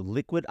go to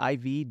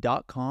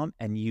liquidiv.com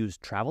and use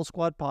Travel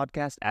Squad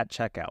Podcast at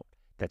checkout.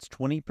 That's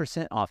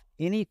 20% off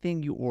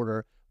anything you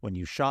order when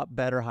you shop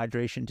Better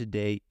Hydration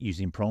today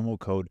using promo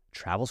code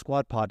Travel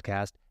Squad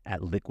Podcast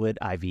at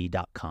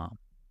liquidiv.com.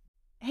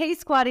 Hey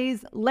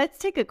Squatties, let's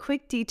take a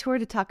quick detour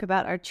to talk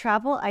about our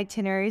travel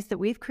itineraries that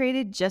we've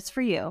created just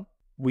for you.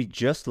 We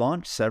just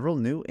launched several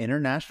new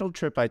international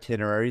trip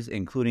itineraries,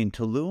 including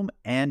Tulum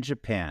and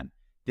Japan.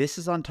 This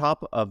is on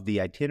top of the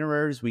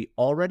itineraries we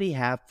already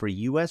have for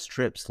U.S.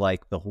 trips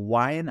like the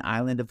Hawaiian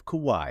island of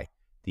Kauai,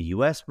 the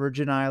U.S.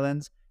 Virgin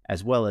Islands,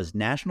 as well as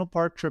national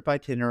park trip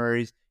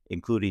itineraries,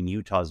 including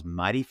Utah's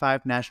Mighty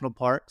Five National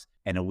Parks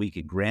and a week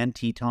at Grand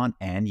Teton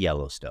and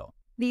Yellowstone.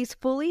 These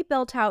fully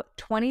built out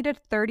 20 to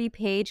 30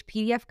 page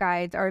PDF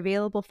guides are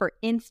available for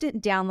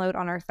instant download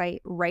on our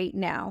site right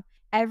now.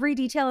 Every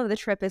detail of the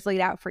trip is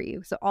laid out for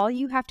you, so all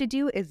you have to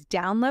do is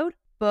download,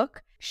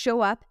 book,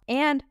 show up,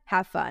 and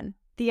have fun.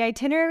 The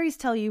itineraries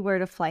tell you where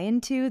to fly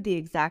into, the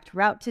exact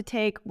route to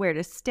take, where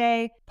to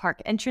stay,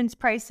 park entrance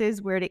prices,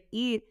 where to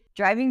eat,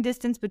 driving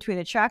distance between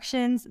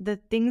attractions, the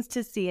things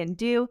to see and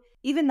do,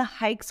 even the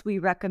hikes we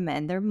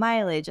recommend, their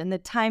mileage, and the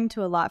time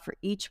to allot for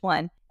each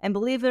one. And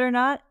believe it or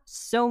not,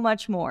 so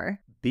much more.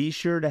 Be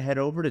sure to head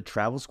over to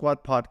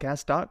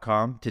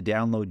TravelSquadPodcast.com to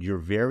download your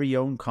very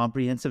own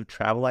comprehensive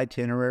travel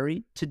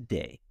itinerary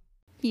today.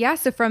 Yeah,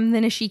 so from the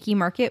Nishiki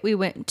market, we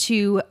went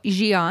to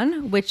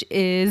Xi'an, which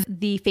is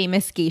the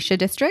famous geisha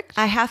district.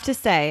 I have to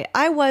say,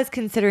 I was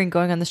considering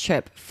going on this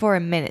trip for a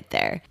minute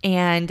there.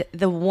 And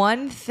the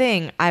one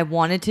thing I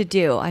wanted to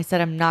do, I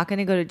said, I'm not going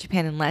to go to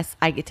Japan unless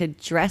I get to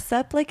dress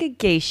up like a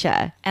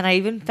geisha. And I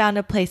even found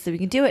a place that we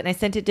can do it. And I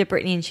sent it to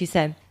Brittany and she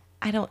said,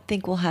 I don't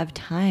think we'll have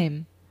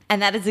time.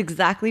 And that is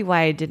exactly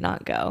why I did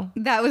not go.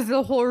 That was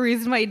the whole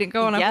reason why you didn't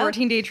go on a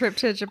 14-day trip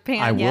to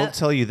Japan. I will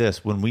tell you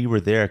this. When we were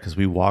there, because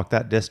we walked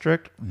that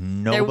district,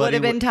 there would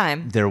have been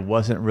time. There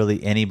wasn't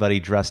really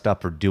anybody dressed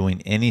up or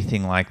doing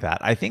anything like that.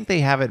 I think they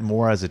have it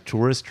more as a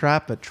tourist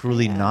trap, but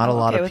truly not a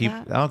lot of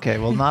people. Okay,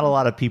 well, not a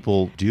lot of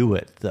people do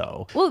it,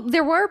 though. Well,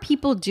 there were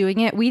people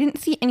doing it. We didn't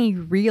see any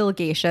real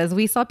geishas.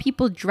 We saw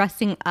people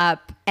dressing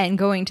up and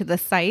going to the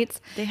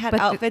sites. They had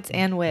outfits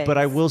and wigs. But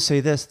I will say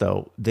this,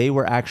 though. They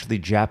were actually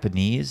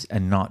Japanese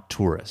and not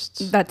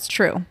tourists. That's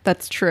true.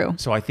 That's true.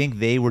 So I think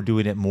they were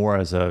doing it more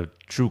as a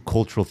true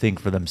cultural thing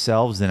for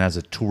themselves than as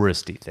a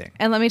touristy thing.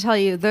 And let me tell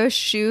you, those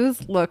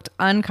shoes looked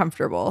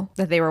uncomfortable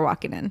that they were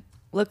walking in.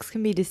 Looks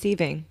can be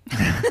deceiving.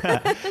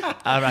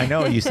 I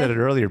know you said it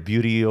earlier.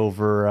 Beauty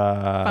over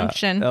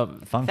function.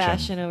 Function.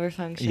 Fashion over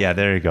function. Yeah,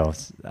 there you go.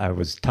 I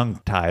was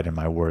tongue-tied in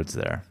my words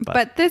there.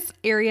 But this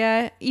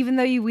area, even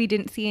though we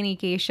didn't see any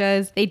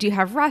geishas, they do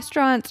have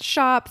restaurants,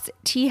 shops,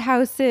 tea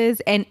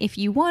houses. And if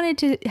you wanted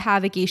to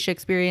have a geisha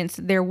experience,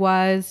 there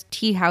was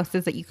tea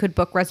houses that you could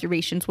book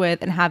reservations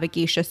with and have a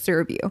geisha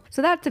serve you.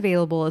 So that's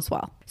available as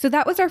well. So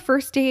that was our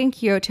first day in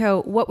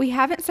Kyoto. What we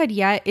haven't said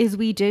yet is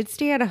we did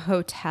stay at a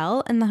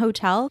hotel. In the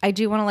hotel, I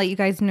do want to let you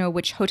guys know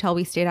which hotel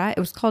we stayed at. It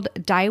was called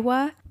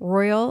Daiwa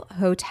Royal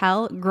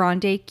Hotel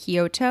Grande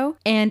Kyoto.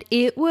 And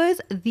it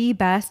was the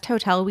best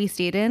hotel we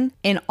stayed in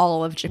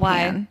all of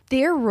Japan. Why?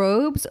 Their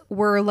robes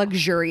were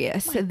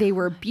luxurious. They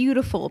were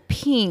beautiful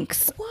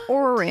pinks,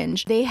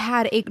 orange. They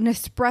had an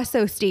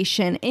espresso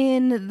station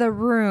in the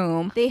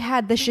room. They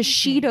had the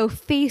Shiseido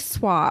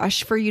face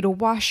wash for you to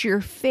wash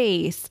your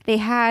face. They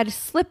had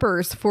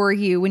slippers for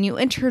you when you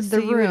entered the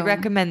room. You would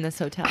recommend this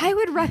hotel? I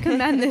would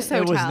recommend this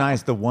hotel. It was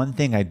nice. The one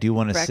thing I do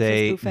want to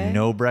say, buffet?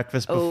 no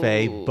breakfast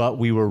buffet, but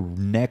we were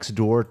next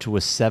door to a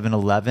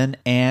 7-Eleven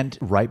and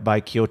right by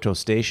Kyoto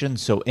Station.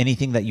 So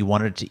anything that you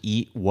wanted to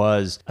eat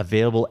was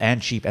available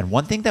and cheap. And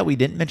one thing that we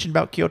didn't mention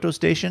about Kyoto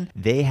Station,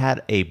 they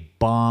had a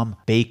bomb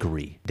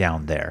bakery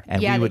down there.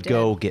 And Yeah, we they would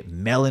go get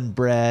melon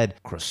bread,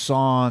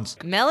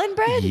 croissants. Melon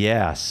bread?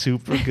 Yeah,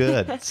 super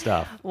good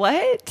stuff.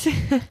 What?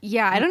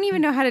 Yeah, I don't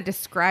even know how to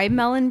describe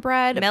melon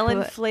bread. Melon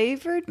but-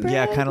 flavored bread?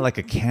 Yeah, kind of like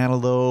a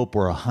cantaloupe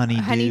or a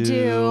honeydew.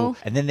 Honeydew.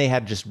 And then they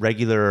had just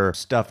regular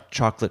stuffed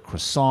chocolate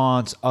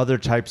croissants, other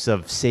types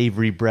of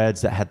savory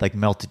breads that had like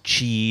melted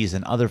cheese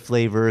and other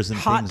flavors and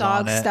Hot things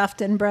on dogs it.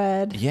 stuffed in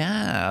bread.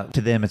 Yeah,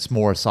 to them it's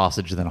more a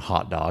sausage than a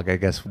hot dog. I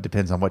guess it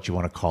depends on what you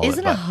want to call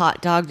Isn't it. a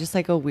hot dog just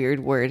like a weird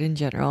word in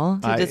general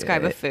to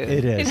describe a food?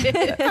 It is.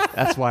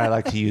 That's why I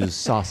like to use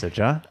sausage,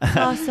 huh?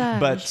 Sausage.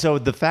 But so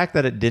the fact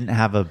that it didn't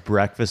have a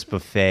breakfast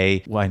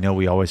buffet, well, I know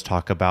we always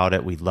talk about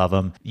it. We love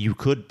them. You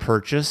could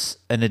purchase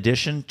an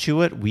addition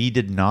to it. We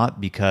did not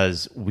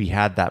because we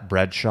had that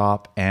bread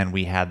shop and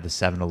we had the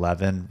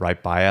 7-Eleven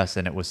right by us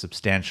and it was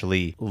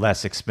substantially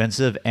less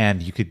expensive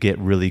and you could get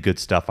really good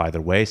stuff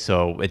either way.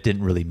 So it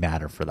didn't really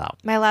matter for that.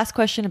 My last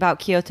question about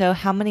Kyoto,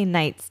 how many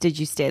nights did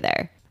you stay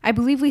there? I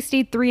believe we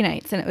stayed 3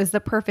 nights and it was the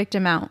perfect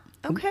amount.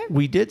 Okay.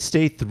 We did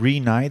stay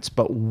 3 nights,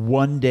 but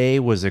one day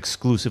was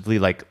exclusively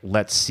like,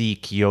 let's see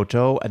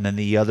Kyoto. And then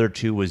the other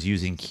 2 was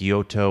using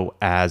Kyoto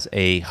as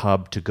a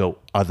hub to go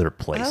other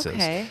places.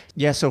 Okay.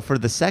 Yeah, so for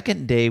the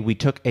second day, we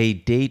took a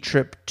day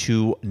trip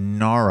to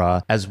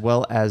Nara as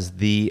well as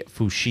the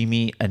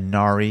Fushimi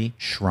Inari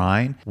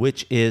Shrine,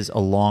 which is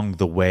along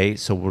the way.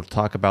 So we'll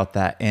talk about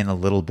that in a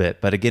little bit.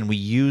 But again, we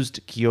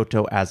used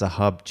Kyoto as a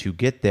hub to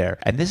get there.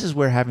 And this is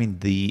where having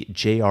the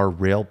JR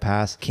Rail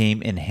Pass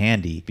came in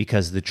handy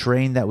because the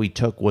train that we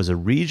took was a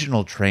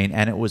regional train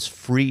and it was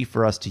free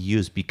for us to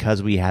use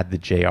because we had the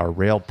JR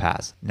Rail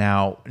Pass.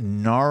 Now,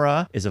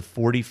 Nara is a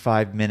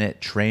 45-minute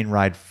train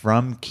ride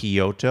from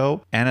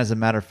Kyoto. And as a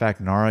matter of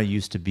fact, Nara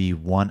used to be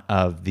one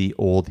of the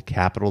old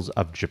capitals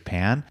of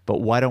Japan.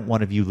 But why don't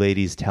one of you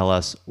ladies tell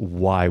us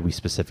why we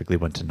specifically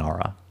went to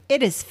Nara?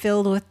 It is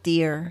filled with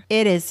deer.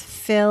 It is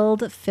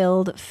filled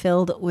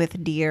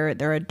with deer.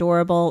 They're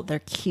adorable. They're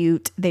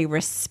cute. They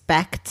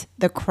respect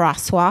the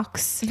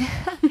crosswalks.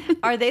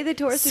 Are they the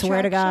tourist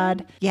Swear to attraction?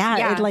 God. Yeah,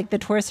 Yeah. like the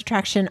tourist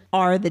attraction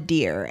are the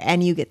deer.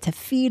 And you get to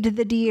feed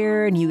the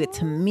deer and you get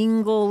to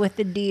mingle with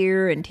the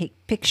deer and take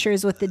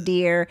pictures with the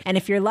deer. And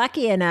if you're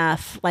lucky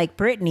enough, like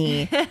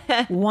Brittany,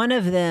 one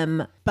of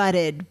them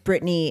butted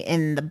Brittany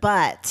in the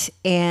butt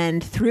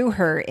and threw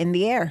her in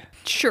the air.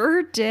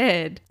 Sure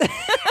did.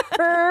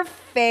 Her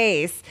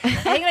face. I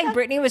think like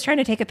Brittany was trying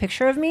to take a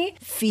picture of me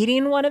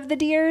feeding one of the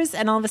deers,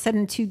 and all of a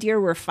sudden 2 deer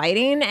were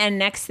fighting, and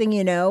next thing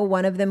you know,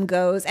 one of them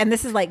goes, and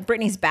this is like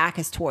Brittany's back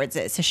is towards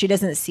it, so she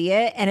doesn't see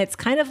it, and it's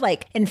kind of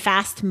like in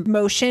fast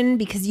motion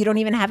because you don't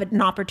even have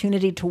an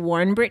opportunity to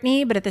warn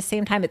Brittany, but at the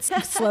same time it's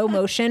slow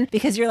motion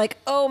because you're like,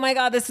 oh my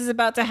God, this is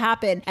about to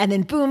happen, and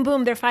then boom,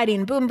 boom, they're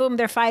fighting, boom, boom,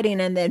 they're fighting,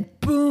 and then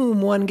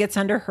boom, one gets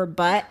under her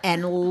butt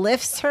and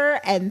lifts her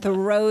and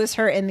throws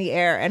her in the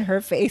air, and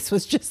her face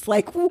was just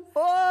like, whoa.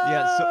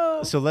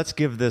 Yeah, so let's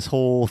give this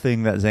whole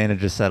thing that Zaina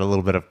just said a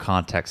little bit of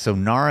context. So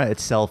Nara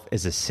itself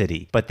is a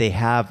city, but they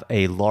have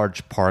a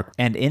large park,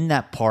 and in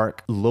that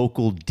park,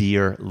 local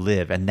deer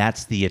live, and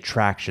that's the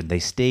attraction. They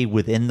stay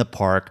within the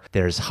park.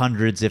 There's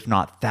hundreds, if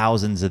not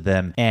thousands of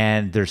them,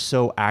 and they're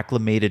so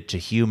acclimated to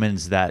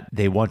humans that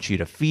they want you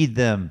to feed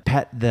them,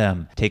 pet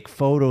them, take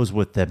photos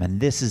with them, and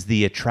this is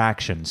the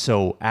attraction.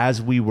 So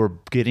as we were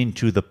getting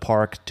to the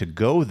park to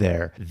go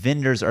there,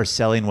 vendors are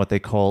selling what they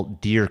call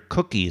deer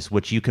cookies,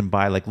 which you can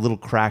buy like little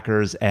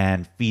crackers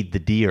and feed the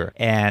deer.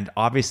 And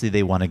obviously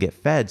they want to get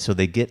fed, so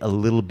they get a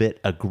little bit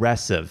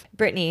aggressive.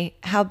 Brittany,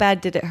 how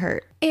bad did it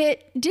hurt?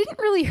 It didn't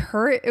really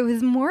hurt. It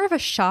was more of a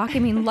shock. I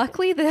mean,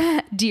 luckily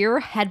the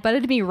deer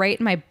headbutted me right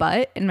in my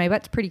butt, and my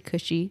butt's pretty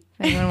cushy,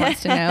 if anyone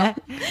wants to know.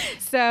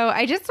 So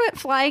I just went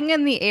flying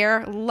in the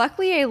air.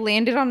 Luckily, I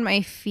landed on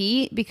my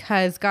feet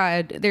because,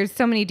 God, there's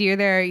so many deer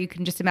there. You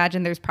can just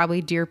imagine there's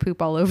probably deer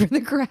poop all over the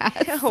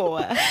grass.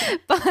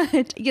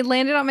 But you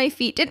landed on my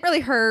feet. Didn't really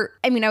hurt.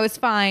 I mean, I was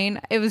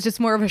fine. It was just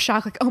more of a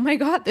shock, like, oh my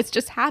God, this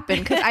just happened.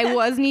 Because I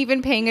wasn't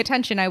even paying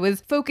attention. I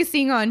was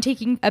focusing on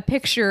taking a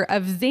picture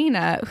of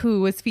Zaina,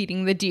 who was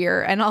feeding the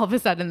deer, and all of a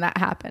sudden that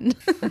happened.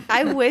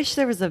 I wish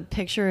there was a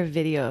picture or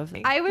video of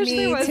me. I wish Me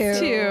there was too.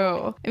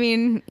 too. I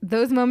mean,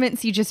 those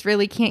moments you just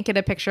really can't get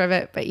a picture of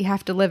it, but you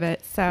have to live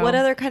it. So What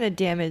other kind of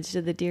damage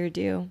did the deer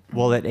do?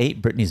 Well, it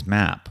ate Brittany's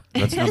map.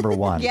 That's number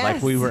one. Yes.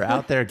 Like we were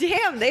out there.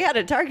 Damn, they had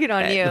a target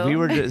on you. We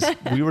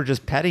were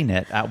just petting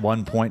it at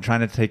one point, trying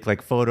to take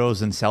like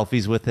photos and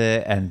selfies with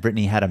it. And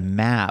Brittany had a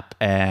map,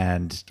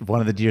 and one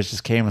of the deers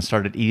just came and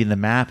started eating the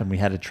map, and we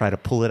had to try to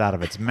pull it out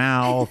of its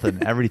mouth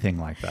and everything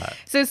like that.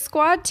 So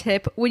squad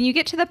tip, when you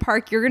get to the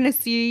park, you're going to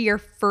see your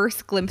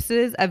first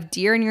glimpses of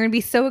deer, and you're going to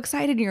be so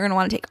excited. You're going to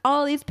want to take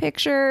all these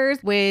pictures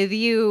with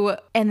you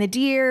and the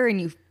deer,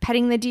 and you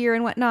petting the deer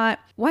and whatnot.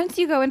 Once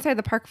you go inside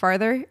the park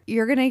farther,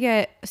 you're going to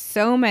get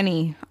so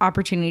many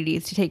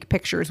opportunities to take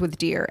pictures with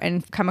deer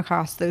and come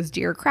across those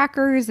deer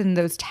crackers and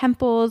those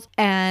temples.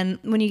 And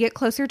when you get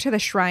closer to the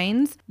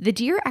shrines, the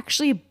deer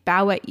actually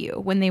bow at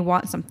you when they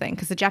want something,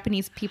 because the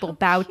Japanese people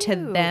bow to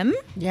them.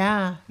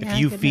 Yeah. If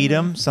you feed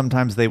them,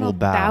 sometimes they will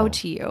Bow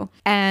to you.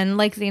 And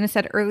like Zaina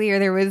said earlier,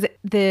 there was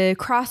the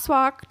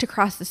crosswalk to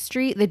cross the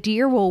street. The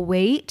deer will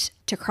wait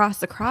to cross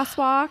the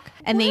crosswalk,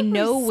 and they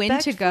know when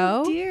to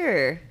go.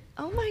 Deer.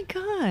 Oh my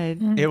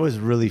God. It was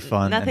really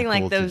fun. Nothing and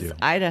like cool to those do.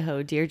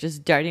 Idaho deer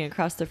just darting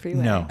across the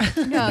freeway. No.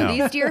 No,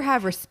 these deer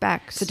have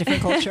respect. It's a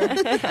different culture.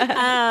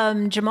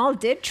 Jamal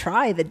did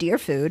try the deer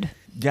food.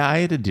 Yeah, I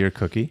ate a deer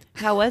cookie.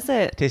 How was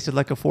it? Tasted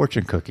like a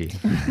fortune cookie.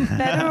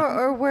 Better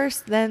or worse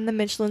than the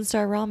Michelin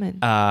star ramen?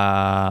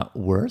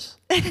 Worse.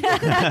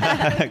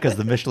 Because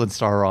the Michelin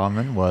star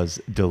ramen was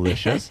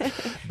delicious.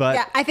 But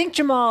Yeah, I think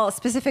Jamal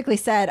specifically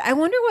said, I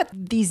wonder what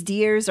these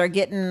deers are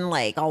getting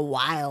like a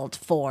wild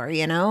for,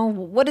 you know?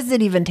 What does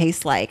it even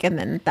taste like? And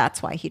then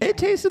that's why he it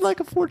tasted like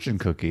a fortune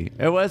cookie.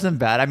 It wasn't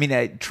bad. I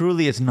mean,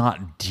 truly, it's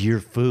not deer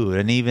food.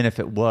 And even if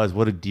it was,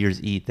 what do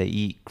deers eat? They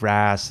eat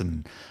grass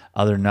and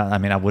other nuts. I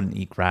mean, I wouldn't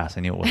eat grass.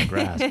 I knew it wasn't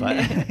grass,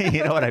 but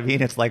you know what I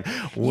mean? It's like,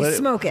 what,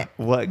 smoke it.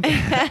 What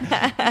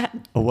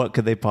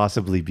could they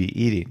possibly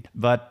be eating?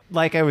 But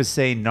like I was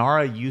saying,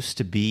 Nara used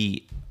to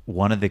be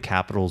one of the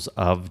capitals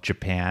of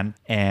Japan,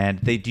 and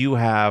they do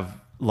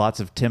have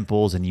lots of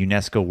temples and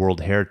UNESCO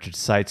World Heritage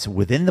Sites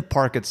within the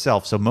park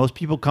itself. So most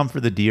people come for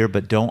the deer,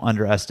 but don't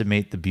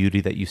underestimate the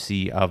beauty that you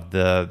see of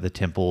the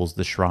temples,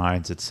 the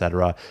shrines,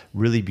 etc.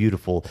 Really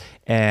beautiful.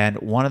 And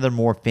one of the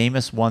more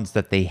famous ones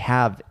that they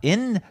have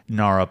in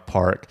Nara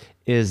Park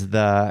is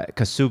the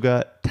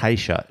Kasuga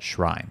Taisha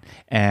Shrine.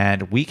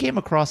 And we came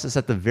across this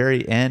at the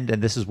very end,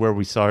 and this is where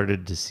we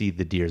started to see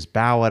the deers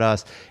bow at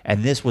us.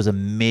 And this was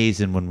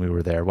amazing when we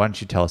were there. Why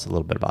don't you tell us a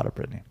little bit about it,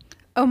 Brittany?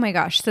 Oh my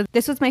gosh. So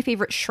this was my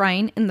favorite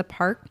shrine in the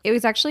park. It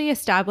was actually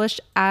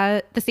established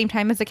at the same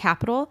time as the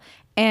Capitol.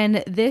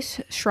 And this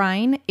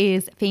shrine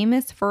is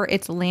famous for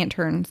its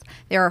lanterns.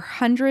 There are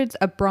hundreds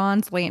of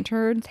bronze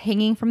lanterns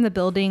hanging from the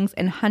buildings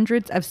and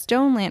hundreds of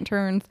stone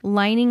lanterns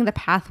lining the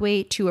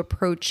pathway to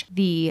approach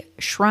the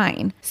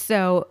shrine.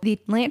 So the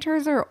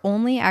lanterns are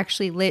only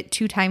actually lit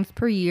 2 times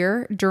per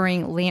year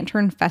during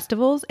lantern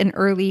festivals in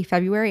early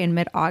February and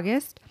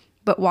mid-August.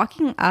 But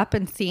walking up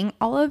and seeing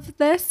all of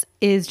this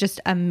is just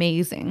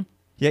amazing.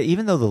 Yeah,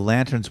 even though the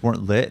lanterns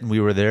weren't lit and we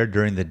were there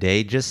during the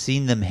day, just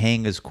seeing them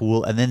hang is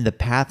cool. And then the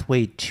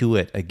pathway to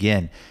it,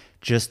 again,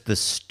 just the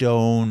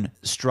stone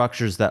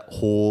structures that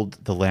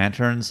hold the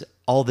lanterns.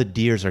 All the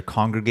deers are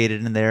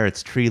congregated in there.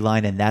 It's tree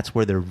lined, and that's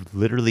where they're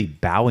literally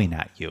bowing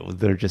at you.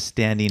 They're just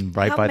standing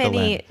right by the land.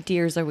 How many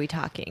deers are we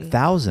talking?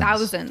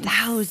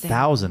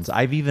 Thousands.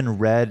 I've even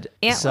read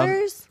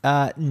Antlers?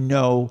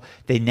 No,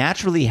 they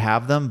naturally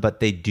have them, but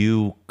they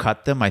do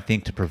cut them, I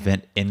think, to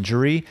prevent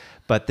injury.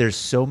 But there's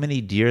so many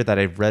deer that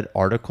I've read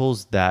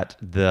articles that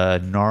the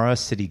Nara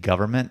city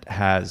government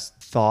has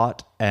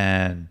thought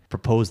and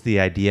proposed the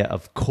idea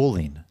of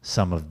culling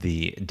some of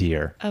the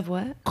deer. Of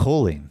what?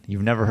 Culling.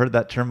 You've never heard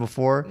that term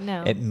before?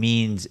 No. It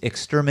means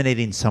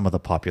exterminating some of the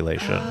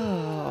population.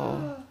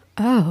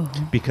 Oh.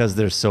 Because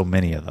there's so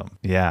many of them.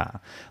 Yeah.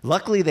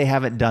 Luckily, they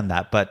haven't done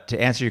that. But to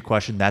answer your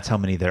question, that's how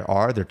many there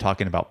are. They're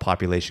talking about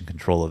population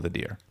control of the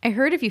deer. I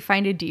heard if you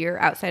find a deer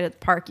outside of the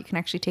park, you can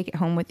actually take it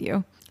home with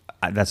you.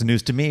 That's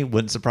news to me.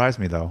 Wouldn't surprise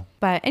me, though.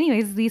 But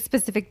anyways, these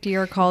specific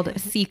deer are called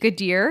Sika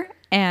deer.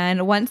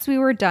 And once we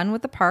were done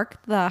with the park,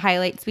 the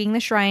highlights being the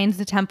shrines,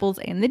 the temples,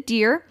 and the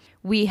deer,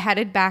 we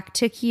headed back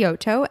to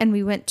Kyoto and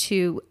we went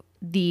to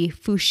the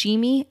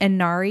Fushimi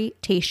Inari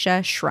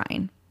Taisha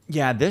Shrine.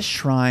 Yeah, this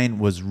shrine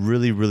was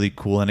really, really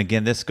cool. And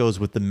again, this goes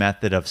with the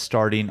method of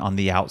starting on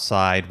the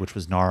outside, which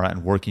was Nara,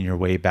 and working your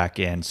way back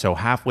in. So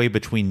halfway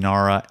between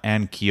Nara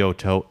and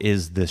Kyoto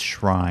is this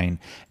shrine.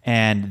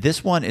 And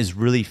this one is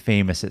really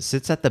famous. It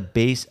sits at the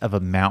base of a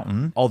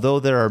mountain. Although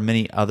there are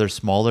many other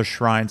smaller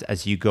shrines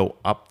as you go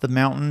up the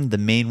mountain, the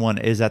main one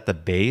is at the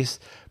base.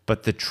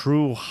 But the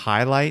true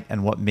highlight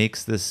and what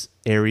makes this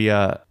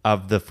area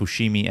of the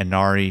Fushimi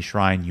Inari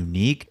Shrine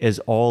unique is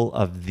all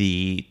of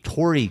the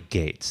torii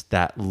gates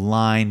that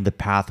line the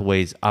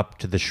pathways up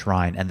to the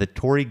shrine. And the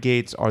torii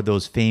gates are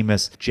those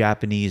famous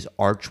Japanese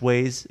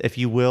archways, if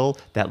you will,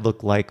 that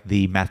look like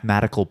the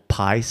mathematical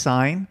pi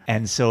sign.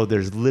 And so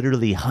there's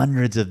literally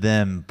hundreds of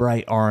them,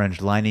 bright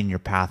orange, lining your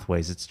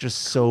pathways. It's just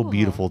so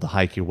beautiful to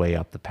hike your way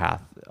up the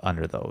path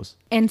under those.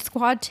 And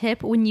squad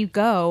tip, when you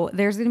go,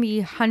 there's going to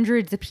be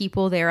hundreds of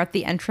people there at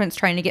the entrance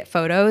trying to get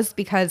photos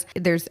because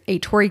there's a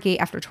torii gate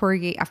after torii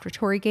gate after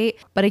torii gate.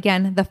 But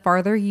again, the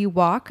farther you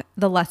walk,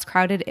 the less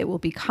crowded it will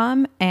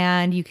become,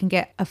 and you can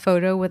get a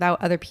photo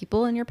without other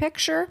people in your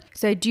picture.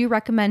 So I do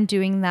recommend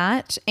doing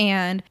that.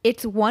 And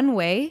it's one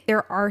way.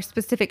 There are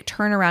specific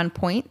turnaround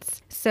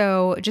points.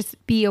 So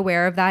just be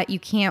aware of that. You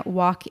can't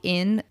walk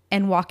in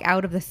and walk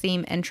out of the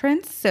same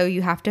entrance. So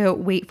you have to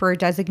wait for a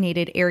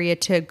designated area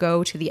to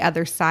go to the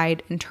other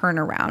side and turn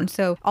around.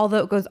 So although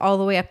it goes all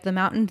the way up the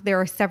mountain, there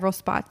are several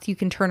spots you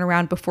can turn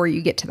around before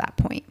you get to that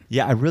point.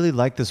 Yeah, I really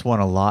like this one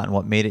a lot. And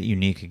what made it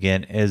unique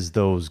again is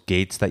those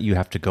gates that you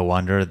have to go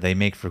under. They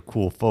make for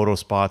cool photo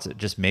spots. It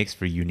just makes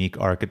for unique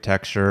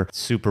architecture,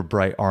 super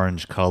bright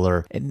orange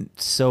color, and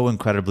so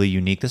incredibly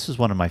unique. This was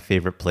one of my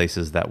favorite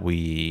places that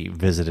we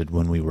visited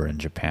when we were in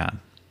Japan.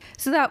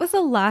 So that was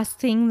the last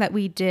thing that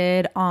we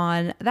did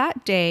on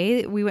that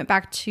day. We went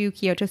back to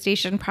Kyoto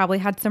Station, probably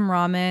had some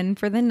ramen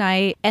for the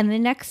night. And the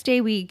next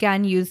day we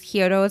again used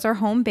Kyoto as our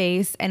home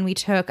base, and we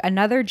took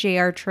another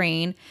JR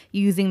train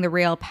using the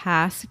rail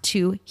pass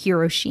to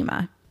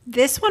Hiroshima.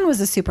 This one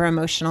was a super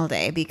emotional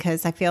day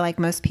because I feel like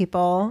most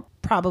people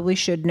probably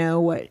should know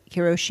what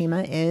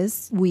Hiroshima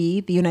is.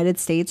 We, the United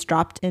States,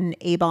 dropped an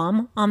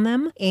A-bomb on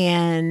them,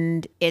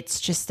 and it's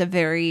just a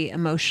very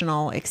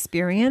emotional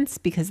experience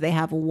because they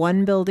have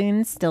one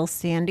building still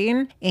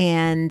standing,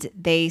 and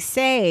they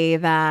say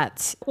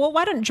that, well,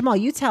 why don't, Jamal,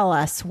 you tell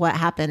us what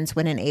happens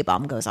when an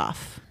A-bomb goes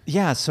off?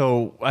 Yeah,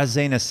 so as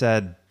Zaina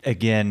said,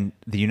 again,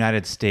 the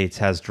United States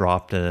has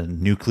dropped a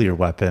nuclear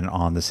weapon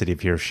on the city of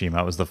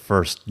Hiroshima. It was the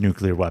first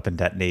nuclear weapon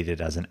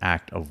detonated as an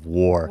act of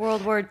war.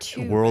 World War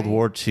II. World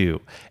War II.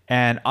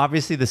 And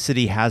obviously the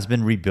city has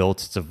been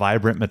rebuilt. It's a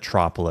vibrant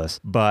metropolis,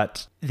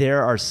 but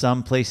there are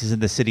some places in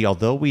the city,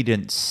 although we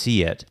didn't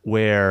see it,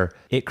 where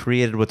it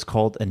created what's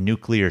called a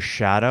nuclear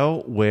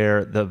shadow,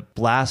 where the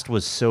blast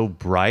was so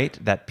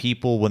bright that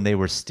people, when they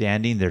were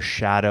standing, their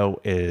shadow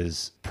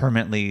is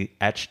permanently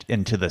etched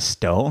into the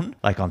stone,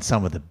 like on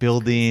some of the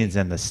buildings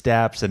and the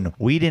steps. And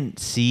we didn't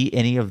see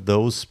any of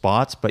those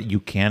spots, but you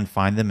can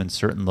find them in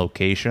certain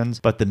locations.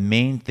 But the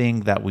main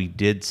thing that we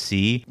did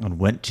see and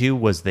went to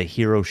was the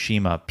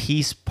Hiroshima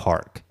Peace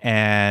Park.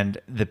 And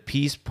the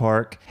Peace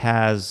Park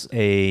has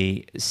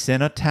a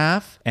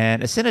cenotaph,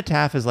 and a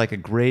cenotaph is like a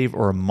grave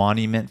or a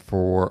monument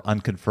for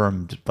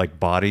unconfirmed like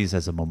bodies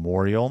as a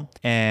memorial,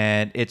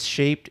 and it's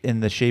shaped in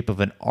the shape of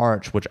an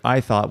arch, which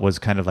I thought was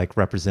kind of like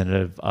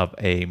representative of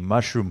a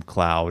mushroom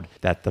cloud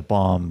that the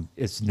bomb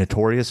is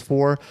notorious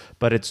for,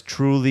 but it's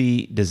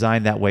truly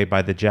designed that way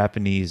by the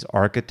Japanese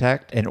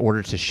architect in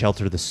order to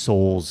shelter the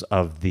souls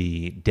of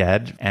the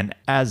dead. And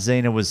as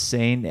Zaina was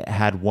saying, it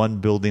had one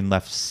building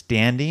left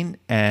standing,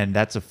 and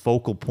that's a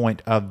focal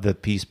point of the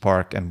Peace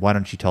Park. And why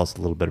don't you tell us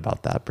a little bit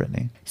about that,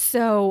 Brittany?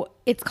 So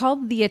it's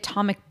called the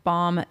Atomic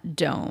Bomb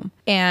Dome.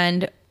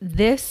 And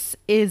this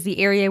is the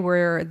area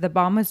where the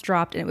bomb was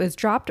dropped. And it was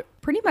dropped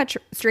pretty much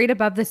straight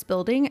above this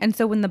building. And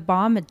so when the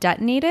bomb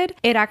detonated,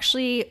 it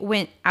actually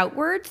went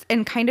outwards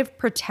and kind of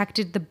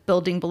protected the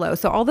building below.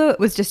 So although it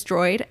was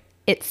destroyed,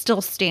 it's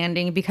still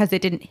standing because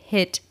it didn't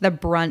hit the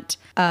brunt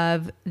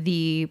of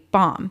the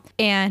bomb.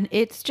 And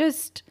it's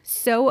just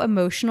so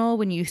emotional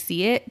when you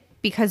see it,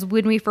 because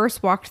when we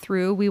first walked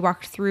through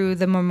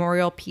the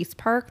Memorial Peace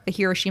Park, the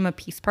Hiroshima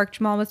Peace Park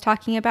Jamal was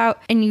talking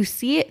about, and you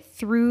see it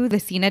through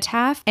the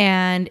cenotaph,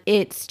 and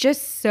it's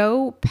just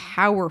so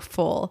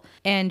powerful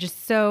and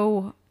just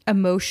so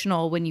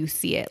emotional when you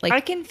see it. Like, I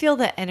can feel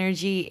the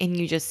energy in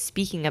you just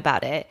speaking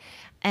about it.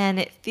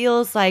 And it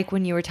feels like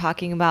when you were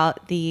talking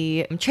about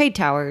the trade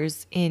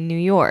towers in New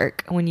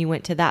York, when you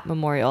went to that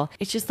memorial,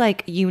 it's just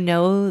like, you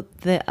know,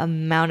 the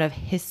amount of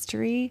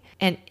history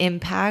and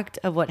impact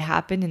of what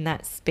happened in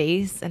that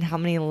space and how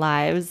many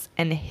lives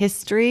and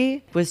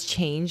history was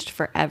changed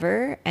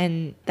forever,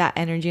 and that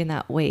energy and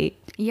that weight.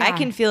 Yeah. I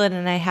can feel it,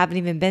 and I haven't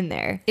even been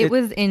there. it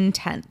was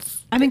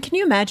intense. I mean, can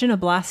you imagine a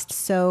blast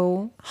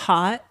so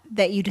hot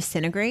that you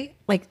disintegrate?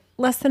 Like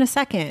less than a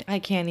second. I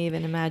can't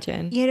even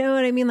imagine. You know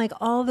what I mean? Like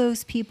all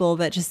those people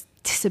that just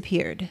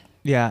disappeared.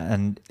 Yeah,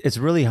 and it's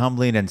really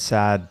humbling and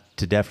sad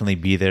to definitely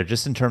be there,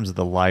 just in terms of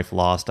the life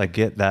lost. I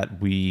get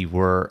that we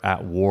were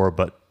at war,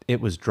 but it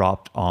was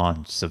dropped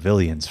on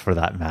civilians for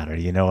that matter.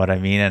 You know what I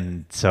mean?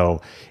 And so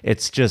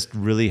it's just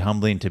really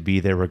humbling to be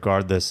there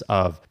regardless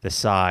of the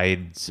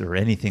sides or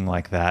anything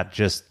like that,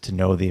 just to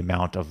know the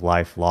amount of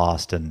life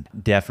lost, and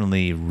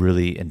definitely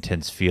really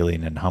intense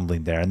feeling and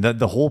humbling there. And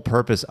the whole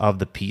purpose of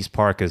the Peace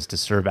Park is to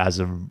serve as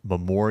a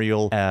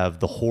memorial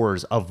of the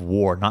horrors of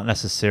war, not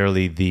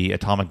necessarily the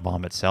atomic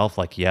bomb itself.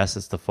 Like, yes,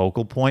 it's the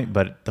focal point,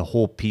 but the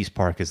whole Peace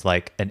Park is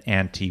like an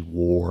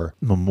anti-war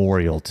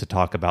memorial to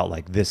talk about,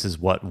 like, this is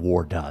what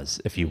war does,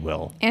 if you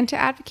will. And to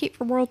advocate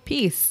for world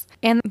peace.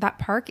 And that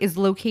park is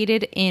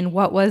located in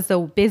what was the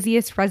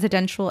busiest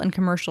residential and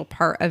commercial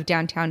part of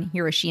downtown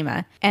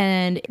Hiroshima.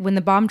 And when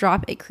the bomb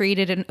dropped, it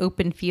created an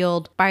open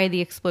field by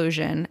the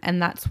explosion,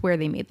 and that's where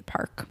they made the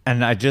park.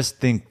 And I just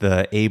think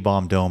the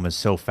A-bomb dome is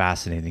so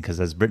fascinating because,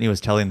 as Brittany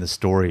was telling the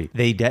story,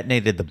 they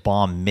detonated the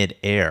bomb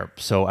mid-air.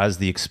 So as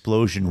the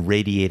explosion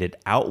radiated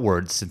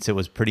outwards, since it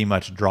was pretty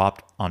much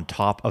dropped on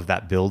top of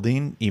that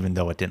building, even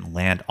though it didn't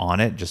land on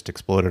it, just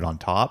exploded on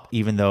top.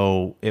 Even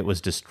though it was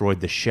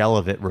destroyed, the shell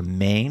of it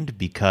remained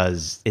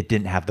because it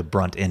didn't have the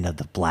brunt end of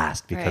the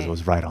blast because it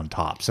was right on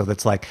top. So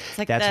that's like, It's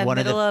like that's the one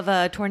middle of of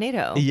a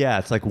tornado. yeah,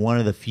 it's like one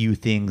of the few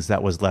things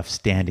that was left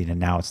standing, and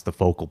now it's the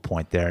focal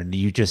point there. And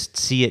you just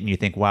see it and you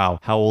think, wow,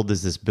 how old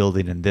is this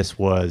building? And this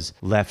was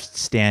left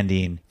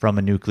standing from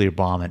a nuclear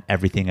bomb, and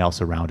everything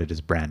else around it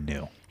is brand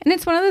new. And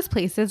it's one of those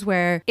places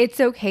where it's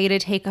okay to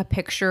take a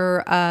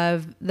picture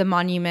of the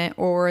monument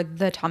or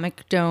the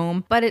atomic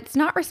dome, but it's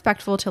not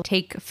respectful to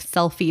take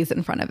selfies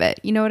in front of it.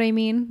 You know what I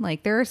mean?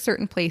 Like there are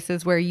certain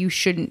places where you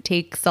shouldn't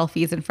take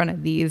selfies in front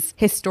of these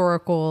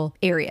historical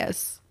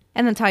areas.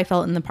 And that's how I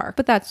felt in the park,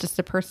 but that's just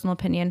a personal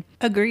opinion.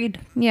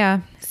 Agreed. Yeah.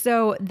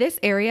 So this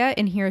area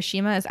in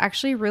Hiroshima is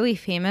actually really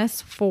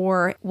famous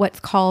for what's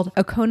called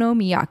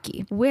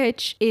okonomiyaki,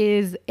 which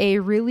is a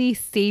really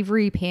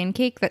savory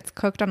pancake that's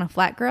cooked on a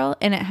flat grill,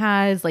 and it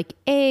has like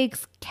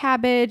eggs,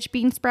 cabbage,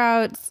 bean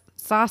sprouts,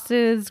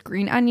 sauces,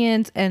 green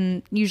onions,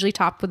 and usually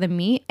topped with a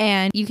meat.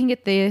 And you can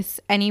get this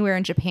anywhere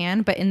in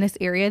Japan, but in this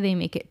area they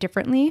make it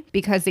differently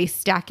because they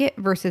stack it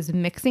versus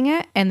mixing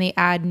it, and they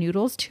add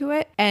noodles to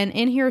it. And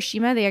in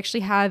Hiroshima they actually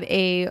have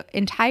a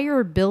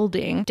entire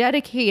building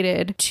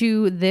dedicated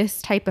to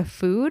this type of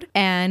food,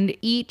 and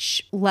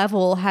each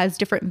level has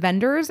different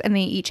vendors and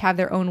they each have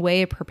their own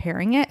way of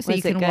preparing it, so Was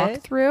you can it walk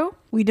good? through.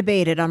 We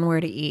debated on where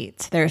to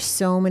eat. There's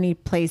so many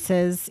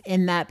places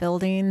in that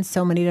building,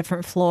 so many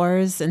different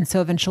floors. And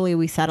so eventually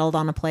we settled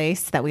on a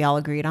place that we all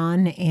agreed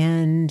on.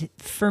 And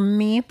for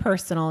me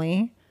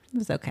personally, it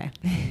was okay.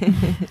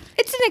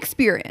 It's an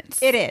experience.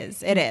 It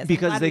is. It is. I'm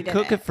Because glad they we did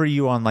cook it for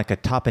you on like a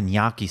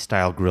teppanyaki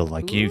style grill.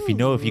 Like if you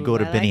go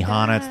to I like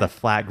Benihana, it's that. the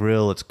flat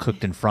grill. It's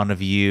cooked in front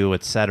of you,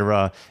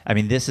 etc. I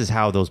mean, this is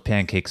how those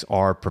pancakes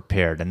are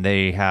prepared. And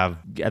they have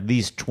at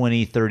least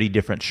 20, 30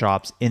 different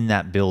shops in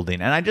that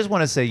building. And I just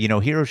want to say,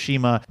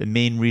 Hiroshima, the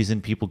main reason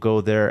people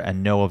go there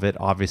and know of it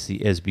obviously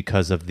is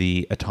because of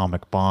the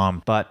atomic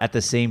bomb. But at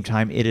the same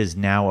time, it is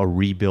now a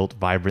rebuilt,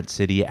 vibrant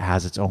city. It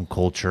has its own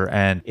culture,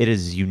 and it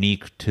is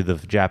unique to the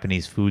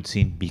Japanese food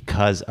scene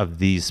because of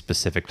these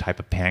specific type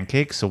of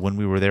pancakes. So when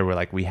we were there, we're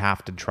like, we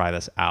have to try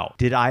this out.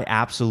 Did I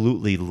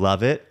absolutely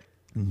love it?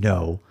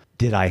 No.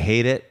 Did I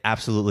hate it?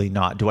 Absolutely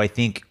not. Do I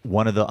think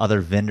one of the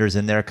other vendors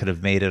in there could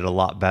have made it a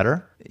lot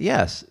better?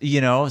 Yes.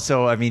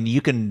 So I mean, you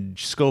can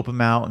scope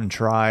them out and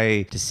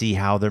try to see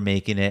how they're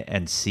making it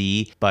and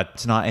see, but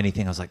it's not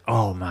anything I was like,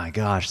 oh my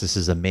gosh, this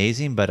is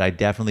amazing. But I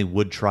definitely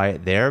would try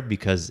it there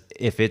because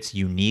if it's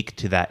unique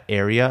to that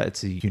area,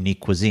 it's a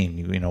unique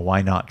cuisine.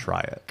 Why not try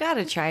it?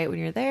 Gotta try it when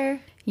you're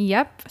there.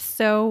 Yep.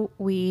 So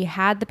we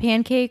had the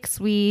pancakes.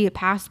 We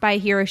passed by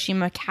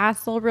Hiroshima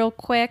Castle real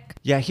quick.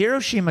 Yeah,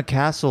 Hiroshima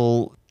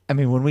Castle. I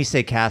mean, when we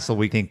say castle,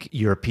 we think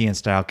European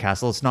style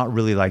castle. It's not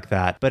really like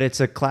that, but it's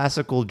a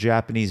classical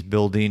Japanese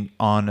building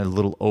on a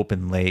little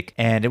open lake.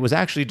 And it was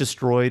actually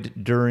destroyed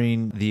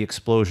during the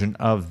explosion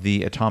of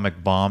the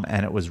atomic bomb,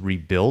 and it was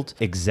rebuilt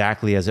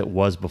exactly as it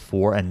was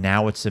before. And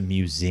now it's a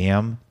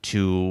museum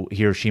to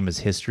Hiroshima's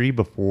history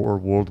before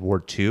World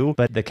War II.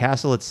 But the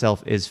castle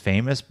itself is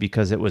famous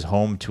because it was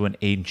home to an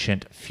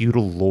ancient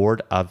feudal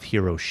lord of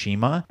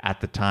Hiroshima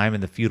at the time.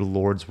 And the feudal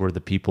lords were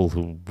the people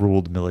who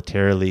ruled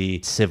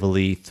militarily,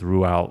 civilly,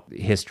 throughout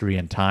history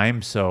and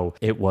time. So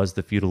it was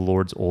the feudal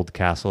lord's old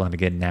castle. And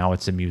again, now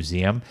it's a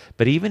museum.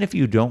 But even if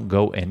you don't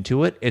go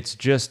into it, it's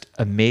just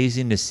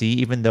amazing to see.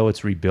 Even though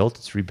it's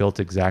rebuilt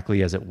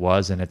exactly as it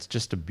was. And it's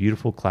just a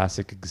beautiful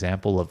classic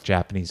example of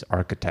Japanese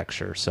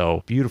architecture.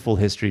 So beautiful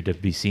history to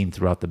be seen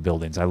throughout the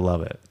buildings. I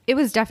love it. It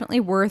was definitely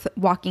worth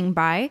walking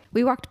by.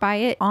 We walked by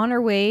it on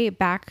our way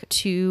back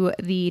to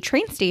the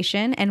train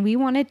station, and we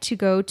wanted to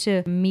go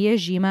to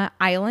Miyajima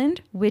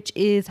Island, which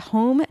is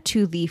home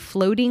to the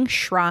floating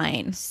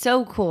shrine.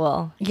 So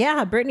cool.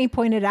 Yeah, Brittany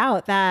pointed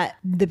out that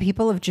the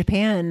people of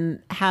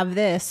Japan have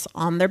this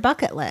on their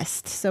bucket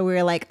list. So we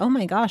were like, oh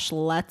my gosh,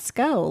 let's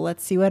go.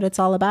 Let's see what it's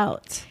all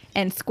about.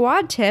 And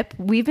squad tip,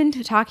 we've been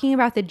talking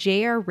about the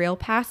JR Rail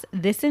Pass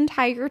this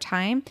entire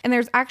time, and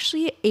there's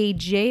actually a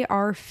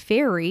JR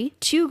ferry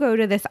to go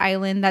to this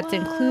island that's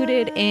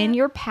included in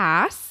your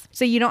pass.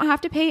 So you don't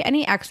have to pay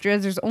any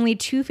extras. There's only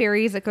 2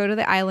 ferries that go to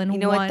the island. You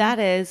know what that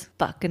is?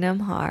 Fucking them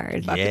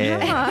hard.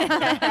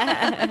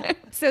 Yeah.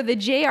 So the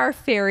JR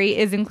ferry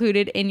is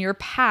included in your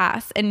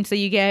pass, and so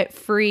you get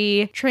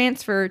free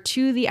transfer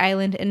to the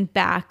island and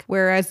back,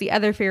 whereas the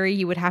other ferry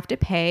you would have to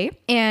pay.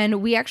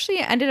 And we actually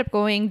ended up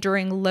going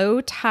during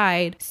low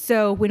tide.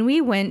 So when we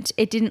went,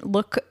 it didn't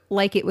look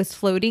like it was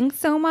floating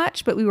so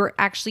much, but we were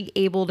actually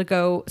able to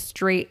go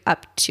straight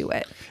up to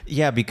it.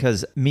 Yeah,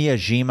 because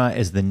Miyajima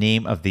is the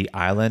name of the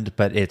island,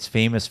 but it's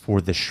famous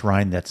for the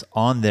shrine that's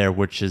on there,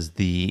 which is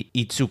the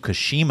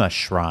Itsukashima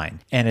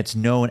Shrine. And it's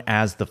known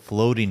as the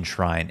floating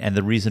shrine. And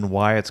the reason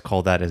why it's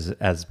called that is,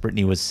 as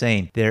Brittany was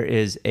saying, there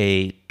is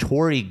a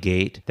torii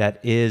gate that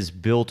is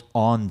built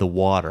on the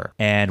water.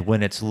 And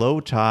when it's low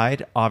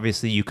tide,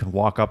 obviously you can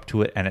walk up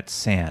to it and it's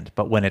sand.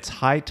 But when it's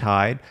high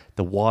tide,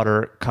 the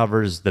water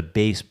covers the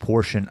base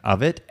portion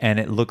of it, and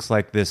it looks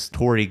like this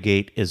torii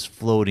gate is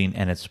floating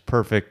and it's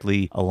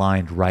perfectly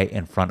aligned right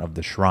in front of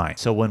the shrine.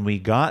 So when we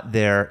got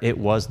there, it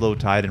was low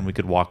tide and we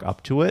could walk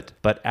up to it.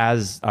 But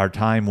as our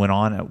time went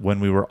on, when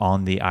we were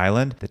on the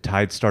island, the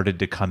tide started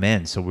to come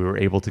in. So we were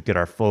able to get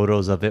our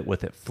photos of it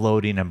with it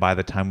floating. And by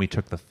the time we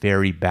took the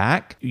ferry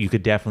back, you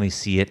could definitely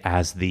see it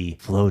as the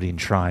floating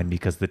shrine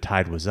because the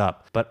tide was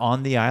up. But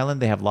on the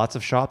island, they have lots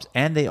of shops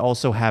and they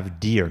also have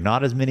deer.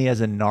 Not as many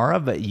as in Nara,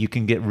 but you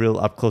can get real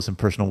up close and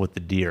personal with the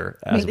deer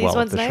as These well at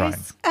ones the shrine.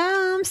 nice?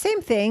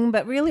 Same thing,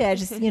 but really, I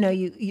just,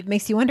 it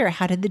makes you wonder,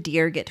 how did the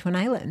deer get to an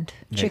island?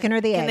 Chicken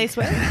or the egg? Can they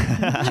swim?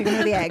 Chicken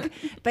or the egg?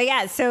 But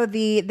yeah, so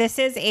this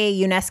is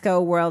a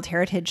UNESCO World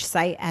Heritage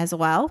Site as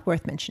well,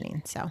 worth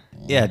mentioning. So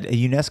Yeah,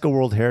 a UNESCO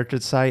World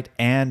Heritage Site,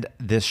 and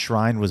this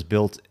shrine was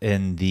built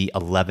in the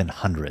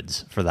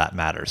 1100s for that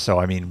matter. So,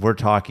 I mean, we're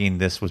talking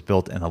this was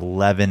built in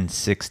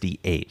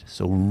 1168.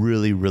 So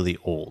really, really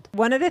old.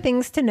 one of the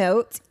things to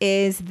note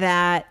is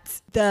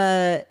that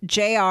the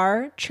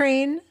JR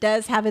train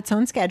does have its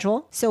own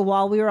schedule. So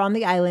while we were on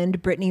the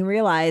island, Brittany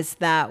realized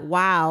that,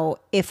 wow,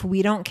 if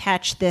we don't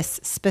catch this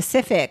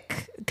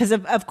specific, because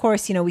of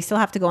course, we still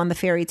have to go on the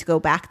ferry to go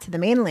back to the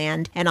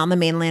mainland, and on the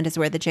mainland is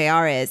where the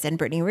JR is. And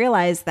Brittany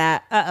realized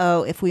that,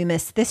 if we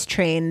miss this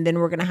train, then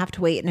we're going to have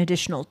to wait an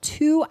additional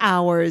 2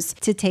 hours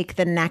to take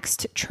the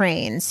next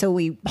train. So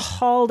we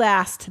hauled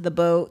ass to the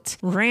boat,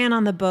 ran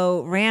on the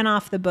boat, ran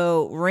off the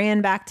boat,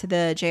 ran back to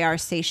the JR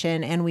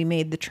station, and we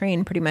made the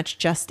train pretty much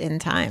just in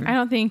time. I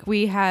don't think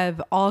we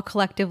have all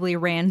collectively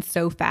ran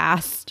so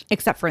fast,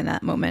 except for in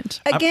that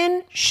moment.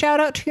 Again, shout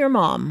out to your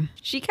mom.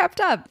 She kept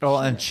up. Well,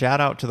 and shout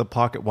out to the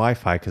Pocket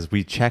Wi-Fi because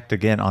we checked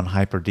again on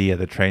Hyperdia,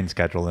 the train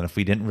schedule. And if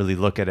we didn't really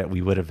look at it,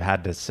 we would have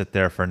had to sit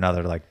there for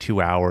another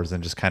 2 hours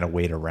and just kind of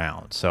wait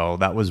around. So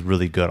that was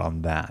really good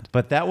on that.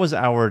 But that was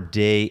our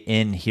day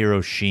in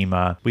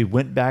Hiroshima. We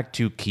went back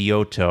to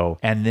Kyoto.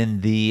 And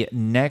then the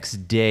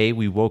next day,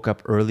 we woke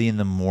up early in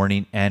the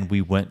morning and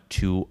we went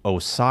to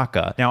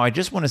Osaka. Now, I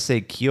just want to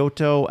say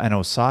Kyoto and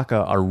Osaka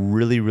are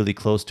really, really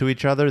close to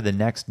each other. The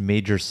next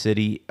major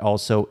city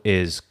also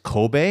is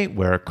Kobe,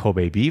 where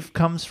Kobe beef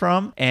comes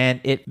from.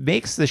 And it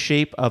makes the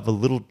shape of a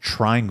little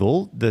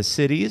triangle, the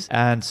cities.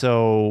 And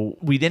so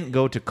we didn't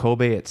go to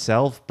Kobe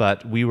itself,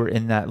 but we were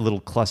in that little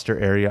cluster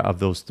area of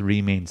those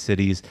three main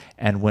cities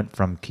and went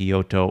from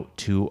Kyoto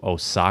to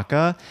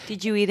Osaka.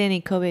 Did you eat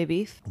any Kobe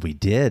beef? We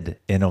did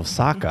in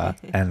Osaka,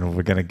 and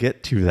we're going to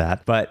get to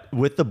that. But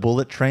with the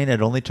bullet train,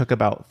 it only took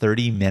about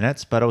 30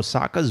 minutes. But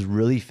Osaka is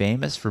really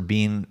famous for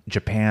being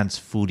Japan's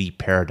foodie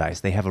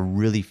paradise. They have a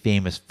really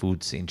famous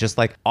food scene. Just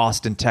like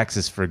Austin,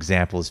 Texas, for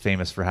example, is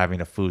famous for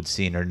having a food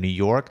scene, or New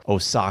York,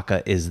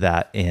 Osaka is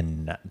that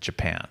in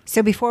Japan.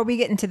 So before we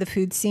get into the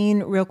food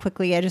scene, real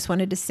quickly, I just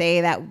wanted to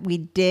say that we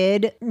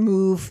did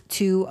move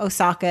to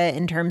Osaka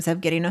in terms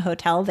of getting a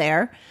hotel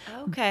there.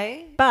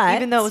 Okay. But-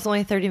 even though it was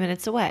only 30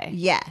 minutes away.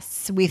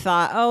 Yes, we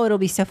thought, it'll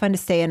be so fun to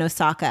stay in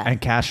Osaka.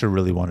 And Kasha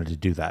really wanted to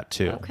do that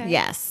too. Okay.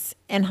 Yes.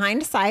 In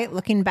hindsight,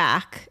 looking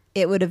back,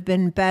 it would have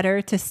been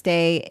better to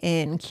stay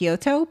in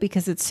Kyoto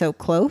because it's so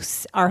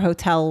close. Our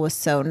hotel was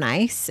so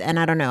nice. And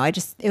I don't know, it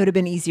would have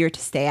been easier to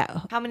stay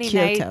at How many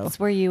Kyoto. nights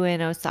were you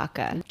in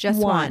Osaka? Just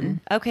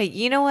one. Okay,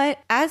 you know what?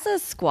 As a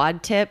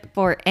squad tip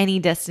for any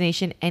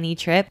destination, any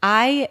trip,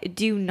 I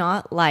do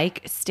not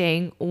like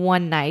staying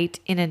one night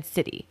in a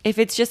city. If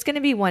it's just going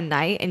to be one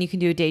night and you can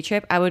do a day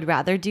trip, I would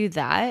rather do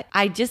that.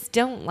 I just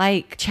don't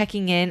like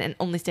checking in and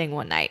only staying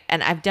one night.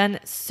 And I've done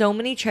so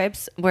many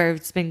trips where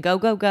it's been go,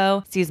 go,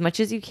 go, see as much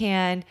as you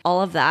can,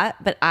 all of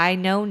that. But I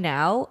know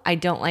now I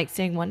don't like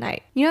staying one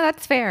night.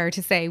 That's fair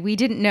to say. We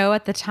didn't know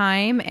at the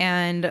time,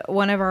 and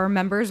one of our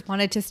members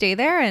wanted to stay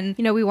there, and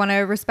we want to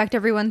respect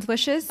everyone's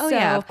wishes. Oh, so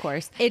yeah, of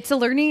course. It's a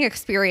learning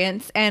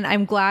experience, and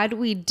I'm glad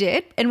we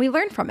did, and we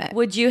learned from it.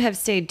 Would you have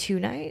stayed 2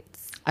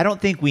 nights? I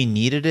don't think we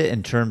needed it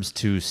in terms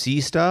to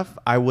see stuff.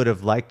 I would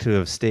have liked to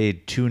have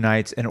stayed 2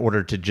 nights in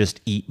order to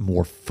just eat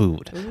more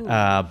food.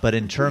 But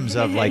in terms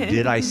of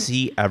did I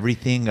see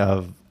everything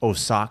of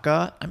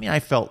Osaka? I mean, I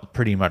felt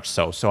pretty much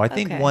so. So I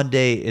think Okay. one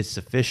day is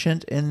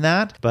sufficient in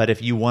that. But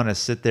if you want to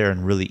sit there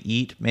and really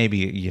eat,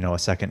 maybe, a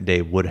second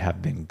day would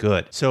have been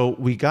good. So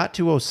we got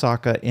to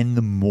Osaka in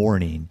the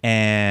morning.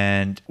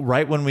 And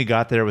right when we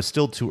got there, it was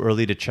still too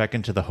early to check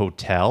into the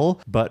hotel.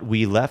 But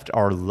we left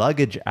our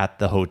luggage at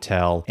the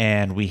hotel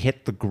and we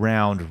hit the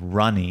ground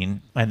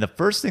running. And the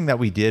first thing that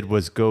we did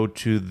was go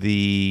to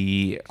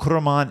the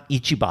Kuroman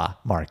Ichiba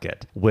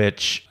market,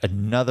 which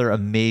another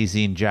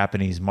amazing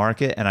Japanese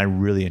market. And I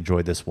really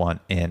enjoyed this one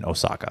in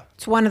Osaka.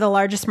 It's one of the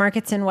largest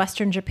markets in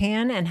Western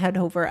Japan and had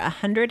over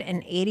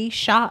 180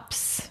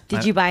 shops.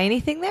 Did you buy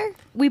anything there?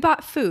 We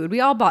bought food. We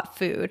all bought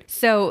food.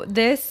 So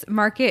this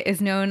market is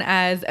known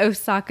as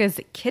Osaka's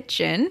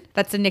Kitchen.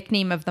 That's a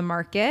nickname of the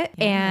market.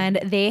 And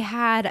they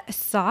had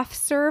soft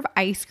serve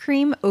ice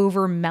cream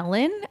over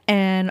melon.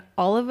 And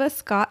all of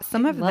us got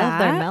some of Love that.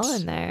 their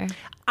melon there.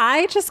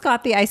 I just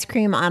got the ice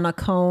cream on a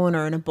cone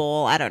or in a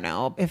bowl. I don't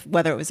know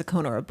whether it was a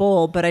cone or a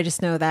bowl, but I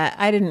just know that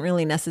I didn't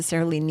really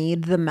necessarily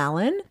need the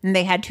melon. And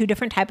they had two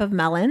different type of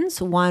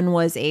melons. One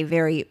was a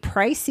very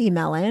pricey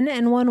melon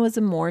and one was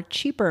a more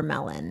cheaper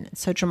melon.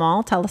 So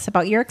Jamal, tell us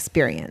about your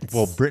experience.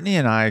 Well, Brittany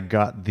and I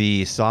got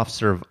the soft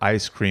serve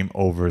ice cream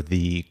over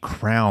the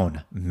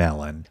crown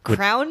melon.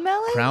 Crown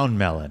melon? Crown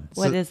melon.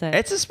 What is it?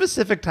 It's a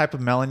specific type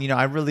of melon.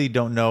 I really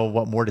don't know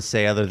what more to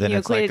say other than You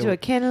it's equate like it to a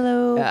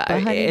cantaloupe,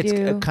 a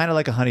honeydew. it's kind of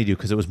like a honeydew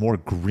because it was more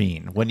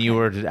green. When you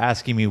were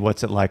asking me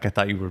what's it like, I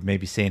thought you were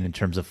maybe saying in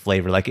terms of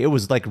flavor. Like it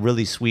was like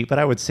really sweet, but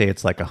I would say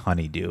it's like a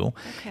honeydew.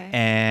 Okay.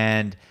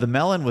 And the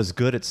melon was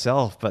good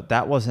itself, but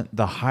that wasn't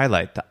the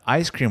highlight. The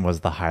ice cream was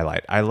the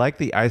highlight. I like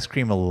the ice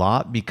cream a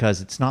lot because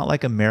it's not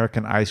like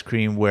American ice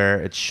cream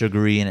where it's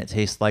sugary and it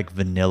tastes like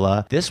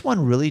vanilla. This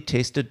one really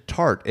tasted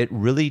tart. It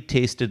really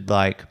tasted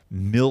like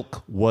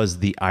milk was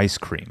the ice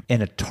cream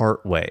in a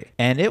tart way.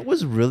 And it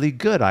was really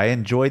good. I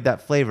enjoyed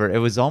that flavor. It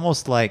was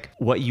almost like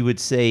what you would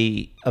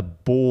say a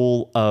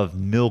bowl of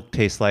milk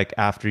tastes like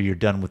after you're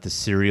done with the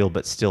cereal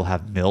but still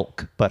have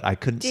milk. But I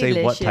couldn't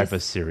say what type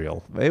of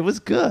cereal. It was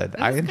good.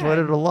 I enjoyed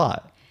it a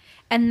lot.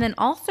 And then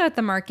also at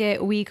the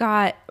market, we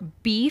got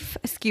beef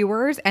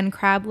skewers and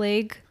crab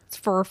legs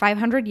for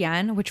 500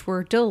 yen, which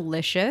were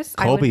delicious.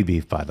 Kobe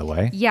beef, by the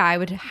way. Yeah, I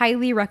would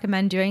highly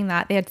recommend doing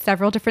that. They had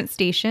several different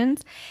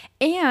stations.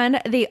 And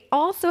they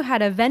also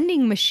had a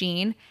vending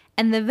machine.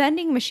 And the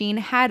vending machine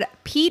had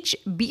peach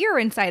beer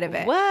inside of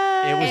it. What?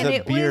 It was And a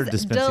it beer was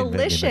dispensing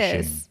vending machine.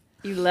 delicious.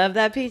 You love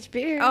that peach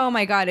beer? Oh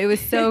my God, it was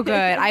so good.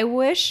 I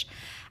wish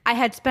I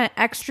had spent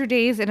extra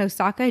days in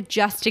Osaka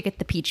just to get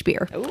the peach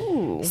beer.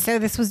 Ooh. So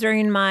this was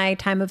during my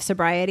time of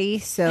sobriety,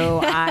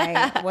 so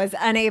I was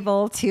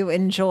unable to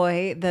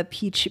enjoy the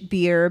peach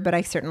beer, but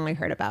I certainly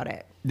heard about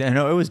it.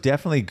 No, it was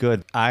definitely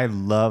good. I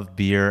love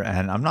beer,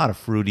 and I'm not a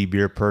fruity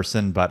beer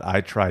person, but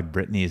I tried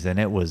Brittany's, and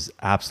it was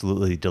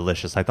absolutely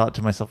delicious. I thought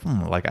to myself,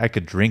 like I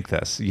could drink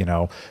this,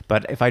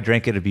 but if I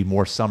drank it, it'd be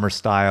more summer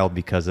style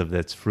because of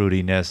its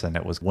fruitiness, and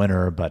it was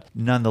winter, but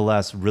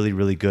nonetheless, really,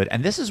 really good.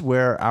 And this is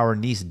where our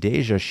niece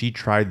Deja, she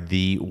tried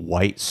the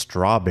white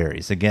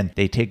strawberries. Again,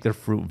 they take their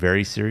fruit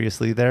very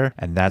seriously there,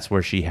 and that's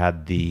where she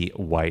had the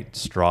white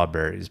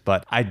strawberries.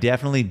 But I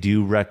definitely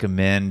do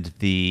recommend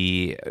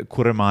the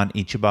Kureman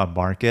Ichiba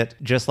Market.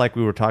 Just like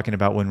we were talking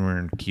about when we were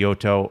in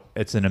Kyoto,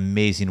 it's an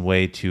amazing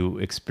way to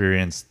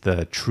experience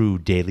the true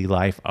daily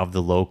life of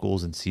the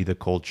locals and see the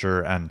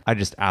culture. And I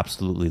just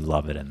absolutely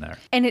love it in there.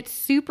 And it's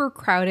super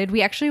crowded.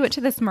 We actually went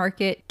to this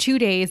market 2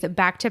 days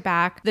back to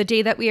back, the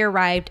day that we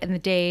arrived and the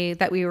day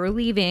that we were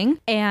leaving.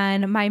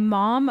 And my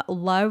mom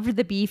loved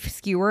the beef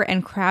skewer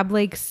and crab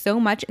legs so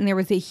much. And there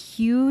was a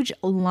huge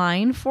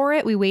line for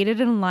it. We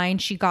waited in line.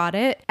 She got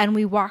it. And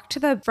we walked to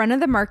the front of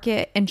the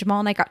market and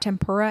Jamal and I got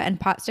tempura and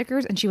pot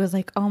stickers. And she was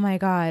like, oh my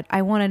God,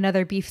 I want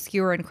another beef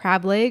skewer and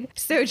crab leg.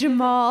 So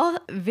Jamal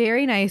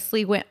very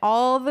nicely went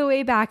all the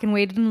way back and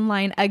waited in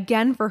line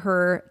again for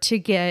her to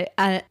get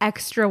an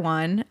extra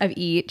one of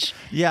each.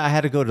 Yeah, I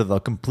had to go to the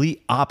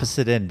complete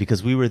opposite end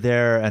because we were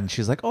there and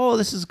she's like, oh,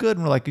 this is good.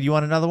 And we're like, you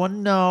want another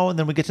one? No. And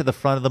then we get to the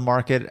front of the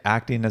market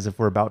acting as if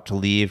we're about to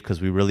leave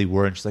because we really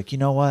were. And she's like, you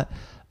know what?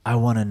 I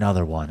want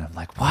another one. I'm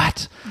like,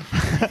 what?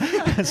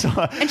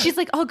 And she's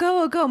like, I'll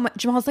go.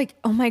 Jamal's like,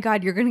 oh my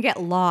God, you're going to get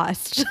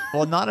lost.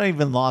 Well, not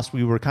even lost.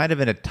 We were kind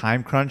of in a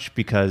time crunch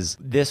because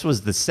this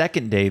was the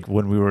second day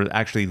when we were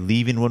actually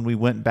leaving when we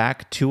went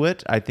back to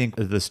it. I think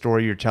the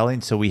story you're telling.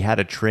 So we had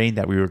a train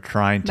that we were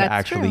trying to That's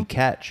actually true.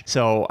 catch.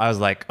 So I was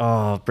like,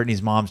 oh,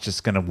 Brittany's mom's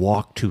just going to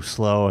walk too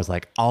slow. I was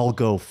like, I'll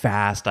go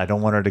fast. I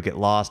don't want her to get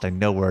lost. I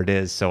know where it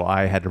is. So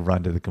I had to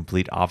run to the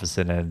complete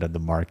opposite end of the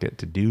market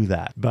to do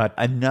that. But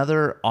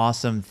another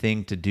awesome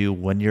thing to do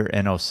when you're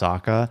in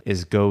Osaka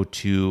is go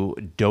to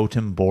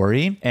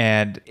Dotonbori,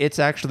 and it's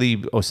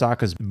actually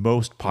Osaka's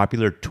most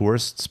popular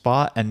tourist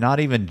spot, and not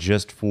even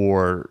just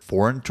for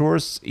foreign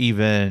tourists,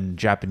 even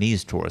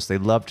Japanese tourists. They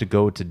love to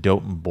go to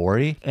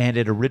Dotonbori, and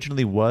it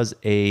originally was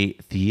a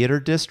theater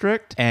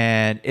district,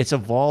 and it's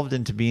evolved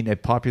into being a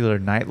popular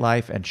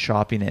nightlife and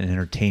shopping and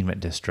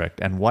entertainment district.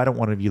 And why don't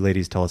one of you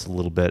ladies tell us a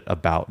little bit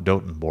about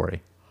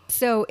Dotonbori?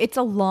 So it's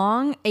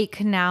along a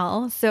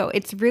canal. So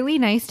it's really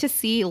nice to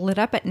see lit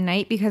up at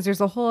night because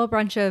there's a whole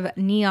bunch of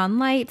neon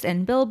lights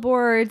and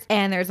billboards,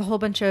 and there's a whole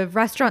bunch of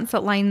restaurants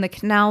that line the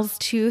canals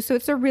too. So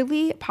it's a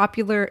really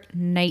popular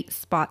night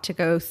spot to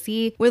go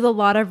see with a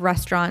lot of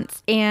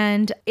restaurants.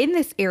 And in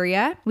this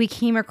area, we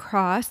came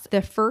across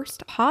the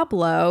first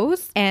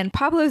Pablo's, and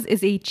Pablo's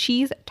is a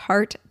cheese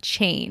tart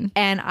chain.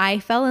 And I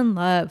fell in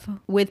love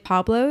with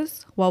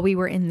Pablo's while we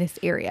were in this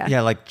area.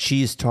 Yeah, like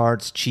cheese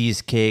tarts,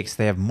 cheesecakes.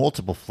 They have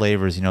multiple flavors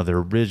flavors, you know, the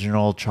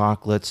original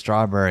chocolate,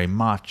 strawberry,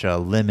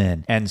 matcha,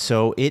 lemon. And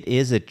so it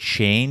is a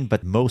chain,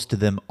 but most of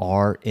them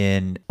are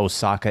in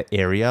Osaka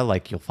area.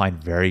 Like you'll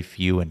find very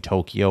few in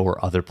Tokyo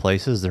or other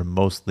places. They're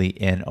mostly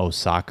in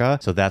Osaka.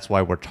 So that's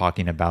why we're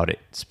talking about it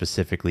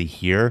specifically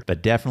here.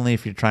 But definitely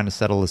if you're trying to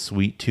settle a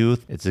sweet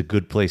tooth, it's a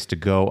good place to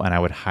go and I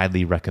would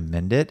highly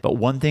recommend it. But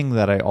one thing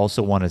that I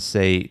also want to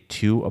say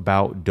too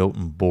about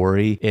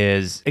Dotonbori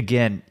is,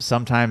 again,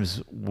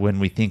 sometimes when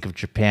we think of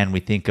Japan, we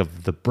think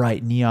of the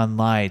bright neon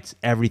lights,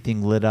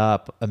 everything lit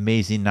up,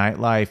 amazing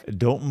nightlife.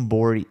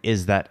 Dotonbori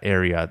is that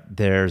area.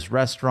 There's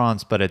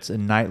restaurants, but it's a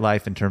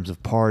nightlife in terms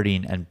of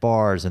partying and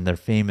bars, and they're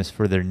famous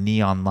for their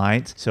neon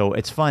lights. So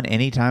it's fun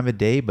any time of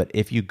day, but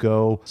if you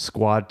go,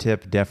 squad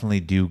tip,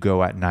 definitely do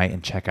go at night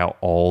and check out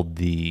all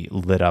the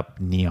lit up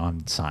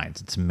neon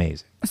signs. It's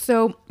amazing.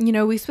 So, you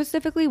know, we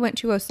specifically went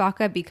to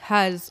Osaka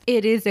because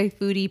it is a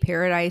foodie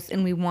paradise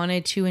and we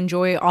wanted to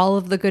enjoy all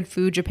of the good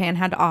food Japan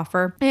had to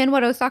offer and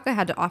what Osaka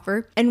had to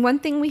offer. And one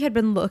thing we had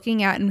been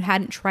looking at and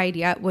hadn't tried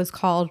yet was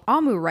called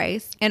omu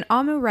rice. And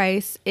omu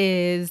rice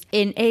is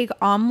an egg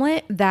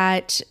omelet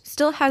that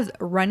still has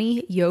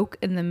runny yolk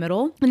in the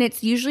middle. And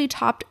it's usually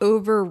topped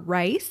over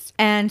rice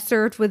and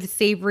served with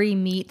savory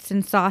meats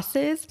and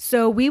sauces.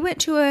 So we went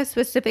to a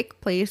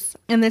specific place,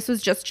 and this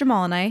was just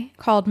Jamal and I,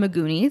 called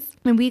Maguni's.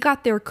 And we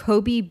got their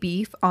Kobe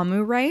beef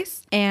omu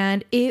rice,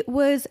 and it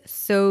was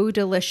so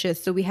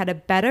delicious. So we had a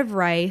bed of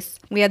rice,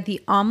 we had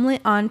the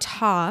omelet on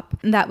top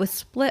that was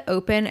split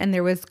open, and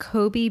there was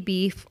Kobe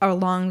beef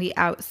along the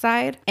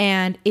outside,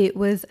 and it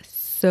was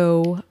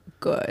so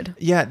good.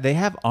 Yeah, they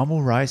have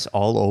omu rice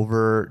all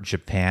over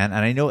Japan.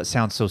 And I know it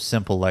sounds so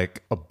simple,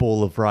 like a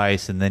bowl of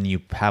rice and then you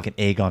have an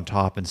egg on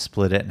top and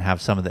split it and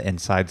have some of the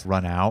insides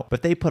run out.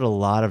 But they put a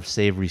lot of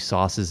savory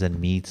sauces and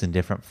meats and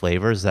different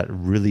flavors that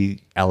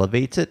really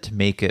elevates it to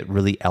make it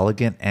really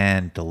elegant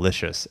and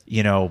delicious.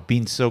 You know,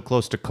 being so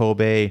close to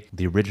Kobe,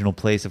 the original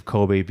place of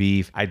Kobe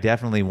beef, I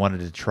definitely wanted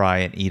to try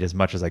and eat as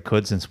much as I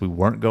could since we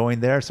weren't going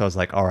there. So I was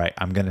like, all right,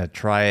 I'm going to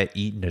try it,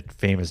 eating a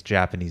famous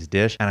Japanese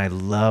dish. And I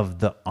love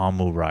the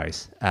omu rice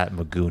at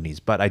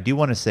Maguni's. But I do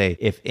want to say,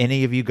 if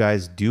any of you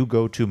guys do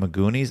go to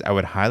Maguni's, I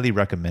would highly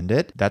recommend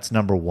it. That's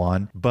number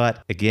one.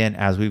 But again,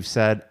 as we've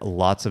said,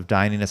 lots of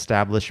dining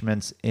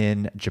establishments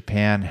in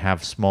Japan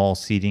have small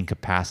seating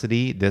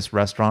capacity. This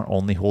restaurant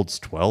only holds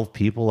 12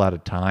 people at a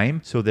time.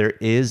 So there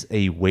is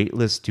a wait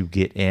list to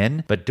get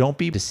in, but don't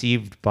be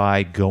deceived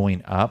by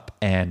going up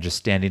and just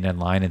standing in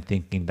line and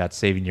thinking that's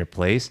saving your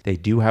place. They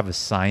do have a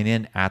sign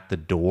in at the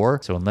door.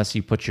 So unless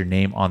you put your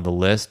name on the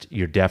list,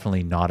 you're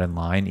definitely not in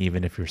line,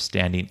 even if you're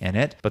standing in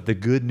it. But the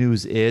good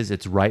news is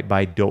it's right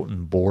by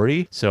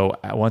Dotonbori. So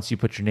once you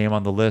put your name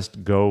on the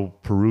list, go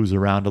peruse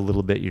around a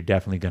little bit. You're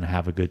definitely going to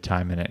have a good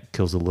time and it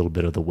kills a little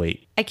bit of the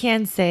wait. I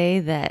can say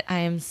that I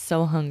am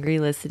so hungry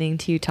listening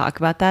to you talk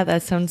about that.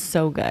 That sounds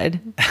so good.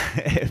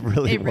 It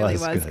really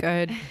was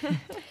good.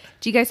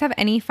 Do you guys have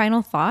any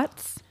final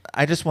thoughts?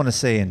 I just want to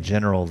say in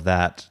general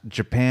that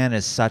Japan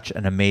is such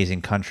an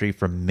amazing country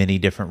for many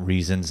different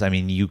reasons. I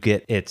mean, you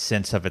get its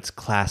sense of its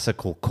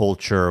classical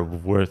culture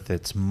with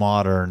its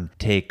modern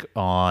take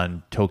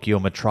on Tokyo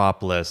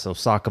metropolis,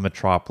 Osaka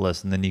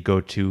metropolis, and then you go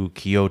to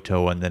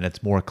Kyoto and then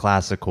it's more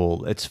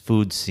classical, its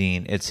food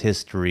scene, its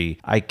history.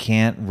 I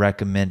can't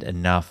recommend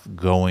enough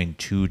going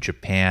to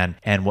Japan,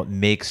 and what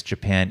makes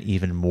Japan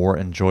even more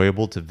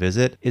enjoyable to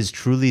visit is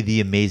truly the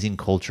amazing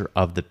culture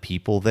of the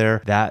people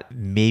there. That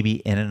maybe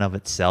in and of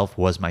itself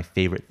was my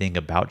favorite thing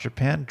about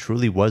Japan,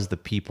 truly was the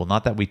people.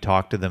 Not that we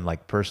talked to them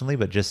like personally,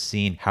 but just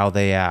seeing how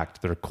they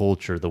act, their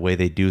culture, the way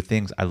they do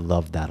things. I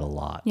love that a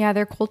lot. Yeah,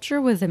 their culture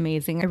was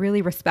amazing. I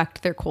really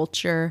respect their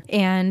culture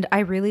and I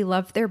really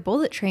love their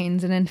bullet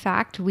trains. And in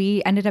fact,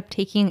 we ended up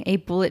taking a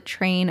bullet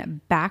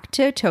train back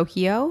to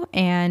Tokyo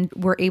and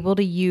were able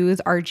to use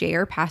our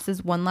JR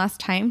passes one last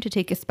time to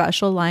take a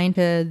special line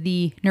to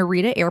the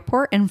Narita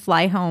airport and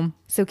fly home.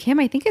 So, Kim,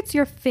 I think it's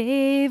your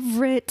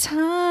favorite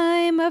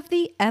time of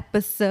the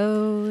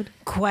episode.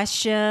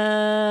 Questions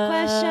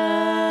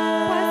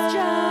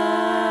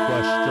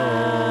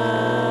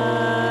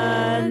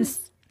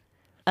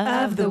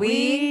of the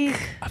week.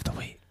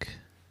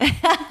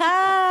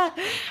 I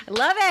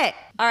love it.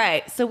 All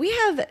right. So we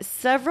have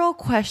several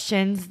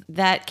questions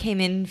that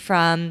came in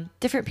from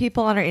different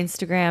people on our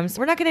Instagrams.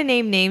 We're not going to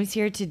name names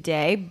here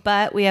today,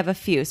 but we have a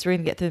few. So we're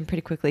going to get through them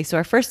pretty quickly. So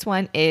our first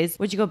one is,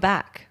 would you go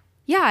back?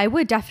 Yeah, I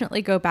would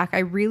definitely go back. I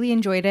really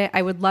enjoyed it.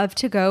 I would love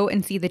to go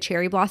and see the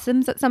cherry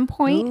blossoms at some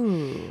point.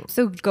 Ooh.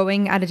 So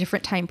going at a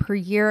different time per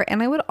year.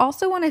 And I would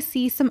also want to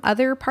see some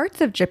other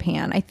parts of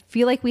Japan. I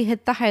feel like we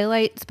hit the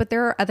highlights, but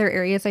there are other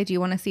areas I do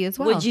want to see as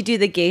well. Would you do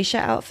the geisha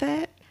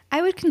outfit?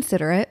 I would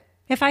consider it.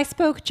 If I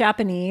spoke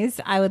Japanese,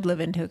 I would live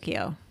in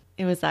Tokyo.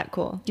 It was that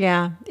cool.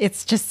 Yeah,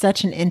 it's just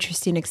such an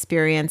interesting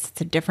experience.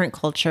 It's a different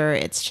culture.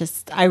 It's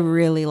just, I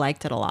really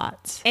liked it a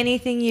lot.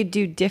 Anything you'd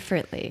do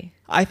differently?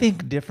 I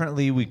think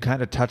differently. We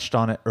kind of touched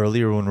on it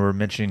earlier when we were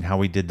mentioning how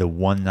we did the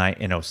one night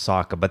in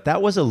Osaka, but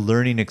that was a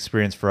learning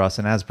experience for us.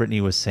 And as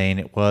Brittany was saying,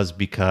 it was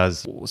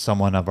because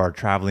someone of our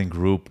traveling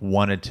group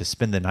wanted to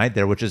spend the night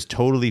there, which is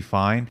totally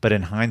fine. But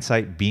in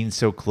hindsight, being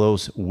so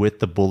close with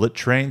the bullet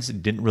trains,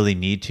 didn't really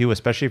need to,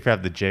 especially if you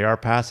have the JR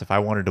pass. If I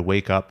wanted to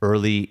wake up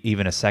early,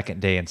 even a second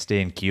day, and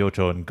stay in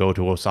Kyoto and go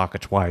to Osaka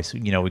twice,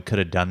 we could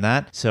have done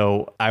that.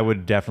 So I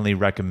would definitely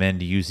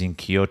recommend using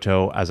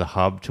Kyoto as a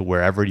hub to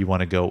wherever you want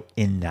to go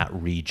in that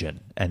region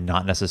and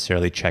not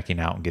necessarily checking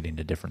out and getting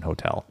a different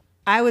hotel.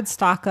 I would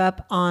stock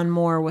up on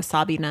more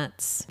wasabi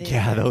nuts.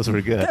 Yeah, those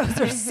were good. Those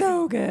are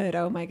so good.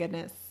 Oh my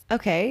goodness.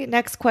 Okay,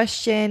 next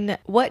question.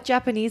 What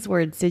Japanese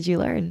words did you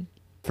learn?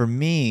 For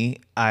me,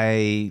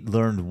 I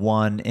learned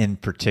one in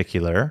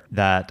particular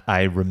that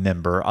I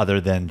remember other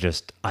than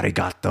just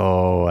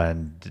arigato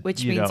and...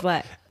 Which means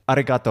what?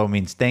 Arigato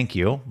means thank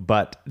you,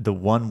 but the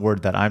one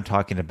word that I'm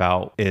talking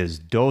about is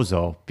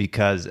dozo,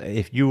 because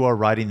if you are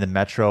riding the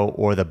metro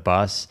or the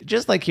bus,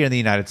 just like here in the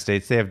United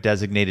States, they have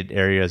designated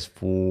areas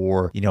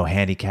for,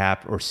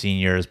 handicapped or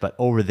seniors, but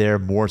over there,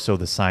 more so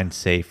the signs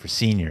say for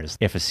seniors.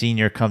 If a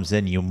senior comes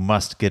in, you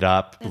must get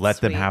up, let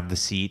them have the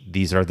seat.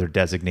 These are their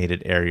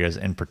designated areas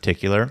in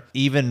particular.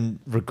 Even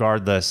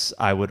regardless,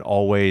 I would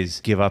always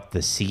give up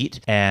the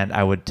seat and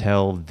I would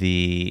tell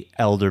the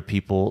elder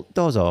people,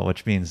 dozo,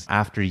 which means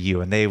after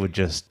you, and they would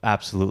just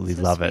absolutely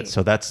love it.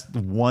 So that's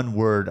one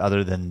word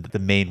other than the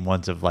main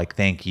ones of like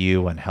thank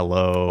you and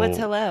hello. What's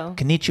hello?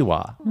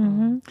 Konnichiwa.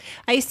 Mm-hmm.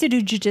 I used to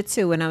do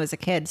jujitsu when I was a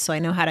kid, so I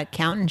know how to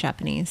count in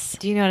Japanese.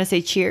 Do you know how to say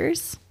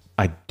cheers?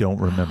 I don't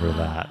remember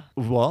that.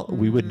 Well,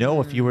 we would know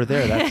if you were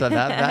there.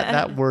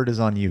 That word is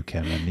on you,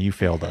 Kim, and you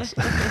failed us.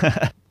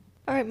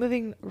 All right,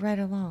 moving right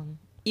along.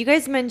 You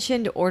guys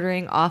mentioned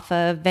ordering off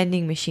of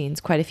vending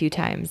machines quite a few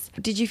times.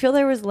 Did you feel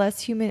there was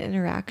less human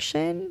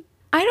interaction?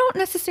 I don't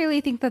necessarily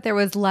think that there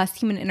was less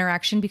human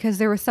interaction because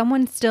there was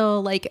someone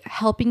still like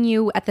helping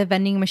you at the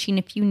vending machine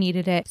if you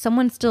needed it.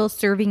 Someone still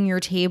serving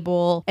your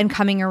table and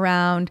coming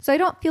around. So I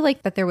don't feel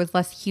like that there was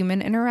less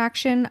human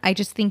interaction. I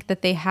just think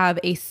that they have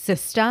a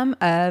system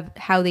of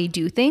how they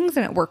do things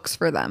and it works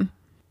for them.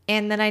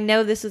 And then I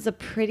know this was a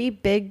pretty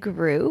big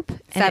group.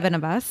 7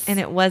 of us. And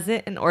it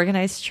wasn't an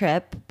organized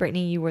trip.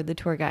 Brittany, you were the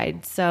tour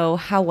guide. So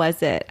how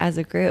was it as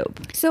a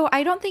group? So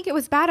I don't think it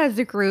was bad as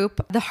a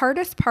group. The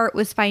hardest part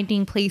was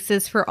finding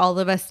places for all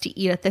of us to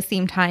eat at the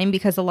same time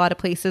because a lot of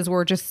places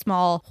were just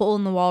small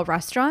hole-in-the-wall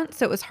restaurants.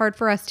 So it was hard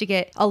for us to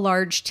get a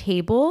large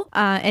table.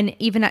 And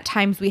even at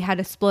times we had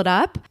to split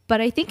up. But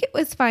I think it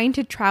was fine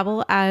to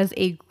travel as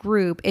a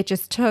group. It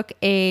just took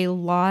a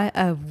lot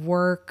of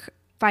work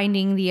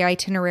finding the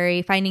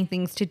itinerary, finding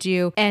things to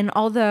do. And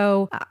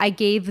although I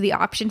gave the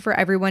option for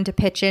everyone to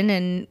pitch in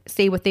and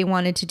say what they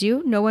wanted to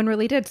do, no one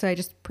really did. So I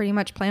just pretty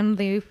much planned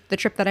the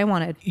trip that I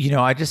wanted.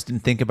 I just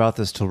didn't think about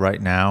this till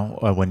right now.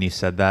 When you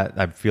said that,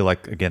 I feel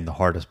like, again, the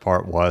hardest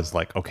part was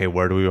like, okay,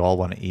 where do we all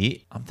want to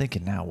eat? I'm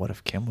thinking now, what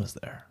if Kim was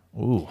there?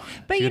 Ooh,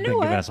 but you know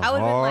what? I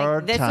would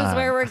have been like, this is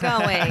where we're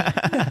going.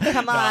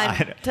 Come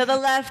on. To the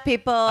left,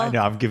 people. I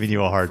know, I'm giving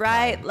you a hard time.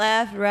 Right,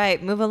 left,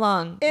 right. Move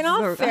along. In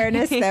all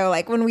fairness, though,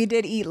 like when we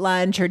did eat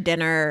lunch or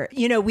dinner,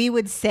 we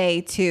would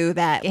say too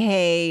that,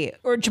 hey,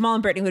 or Jamal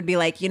and Brittany would be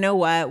like, you know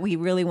what? We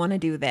really want to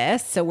do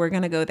this. So we're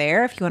going to go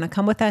there. If you want to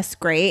come with us,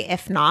 great.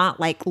 If not,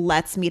 like,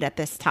 let's meet at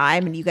this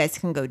time and you guys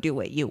can go do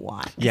what you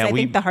want. Yeah, I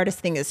think the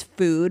hardest thing is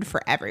food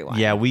for everyone.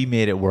 Yeah, we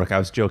made it work. I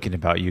was joking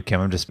about you, Kim.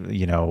 I'm just,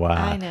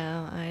 I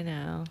know.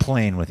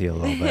 playing with you a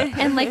little bit.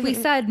 And like we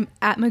said,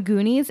 at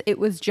Maguni's, it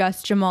was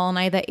just Jamal and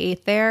I that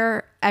ate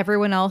there.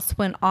 Everyone else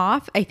went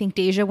off. I think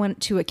Deja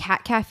went to a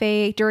cat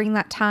cafe during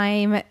that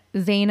time.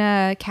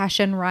 Zaina,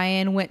 Kasha, and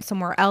Ryan went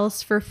somewhere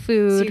else for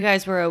food. So you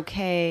guys were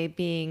okay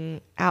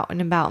being out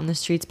and about in the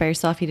streets by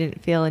yourself? You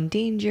didn't feel in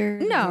danger?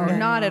 No,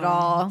 not at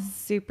all.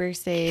 Super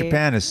safe.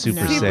 Japan is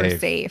super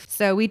safe.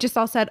 So we just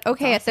all said,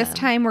 okay, at this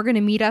time, we're going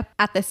to meet up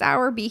at this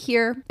hour, be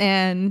here.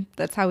 And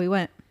that's how we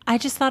went. I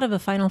just thought of a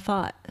final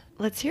thought.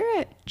 Let's hear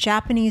it.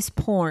 Japanese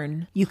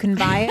porn. You can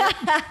buy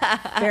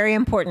it. Very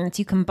important.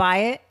 You can buy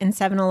it in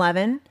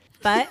 7-Eleven,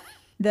 but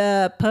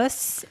the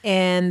puss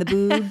and the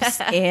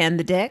boobs and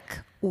the dick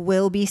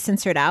will be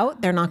censored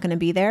out. They're not going to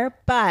be there,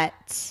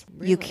 but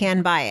you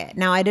can buy it.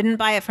 Now, I didn't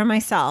buy it for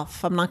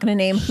myself. I'm not going to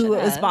name who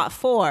it was bought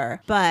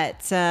for,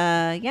 but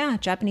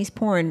Japanese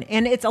porn.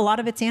 And a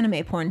lot of it's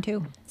anime porn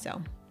too.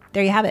 So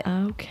there you have it.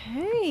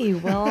 Okay.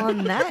 Well,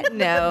 on that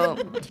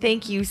note,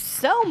 thank you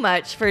so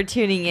much for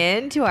tuning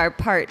in to our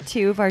part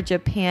 2 of our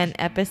Japan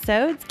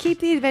episodes.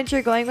 Keep the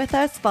adventure going with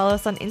us. Follow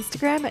us on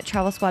Instagram at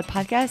Travel Squad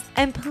Podcast.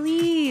 And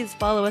please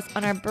follow us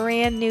on our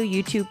brand new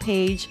YouTube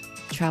page,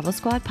 Travel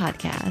Squad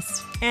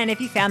Podcast. And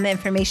if you found the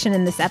information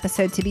in this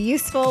episode to be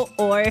useful,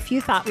 or if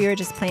you thought we were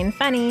just plain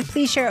funny,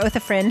 please share it with a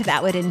friend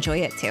that would enjoy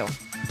it too.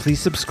 Please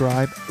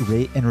subscribe,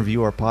 rate, and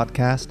review our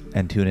podcast,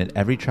 and tune in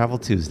every Travel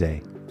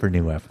Tuesday for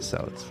new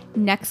episodes.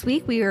 Next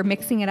week, we are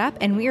mixing it up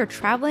and we are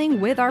traveling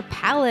with our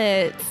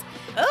palates.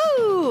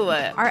 Ooh!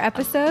 Our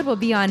episode will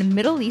be on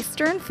Middle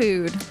Eastern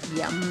food.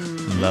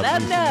 Yum.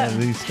 lovely Love them.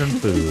 Middle Eastern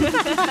food.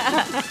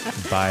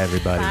 Bye,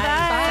 everybody.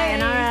 Bye.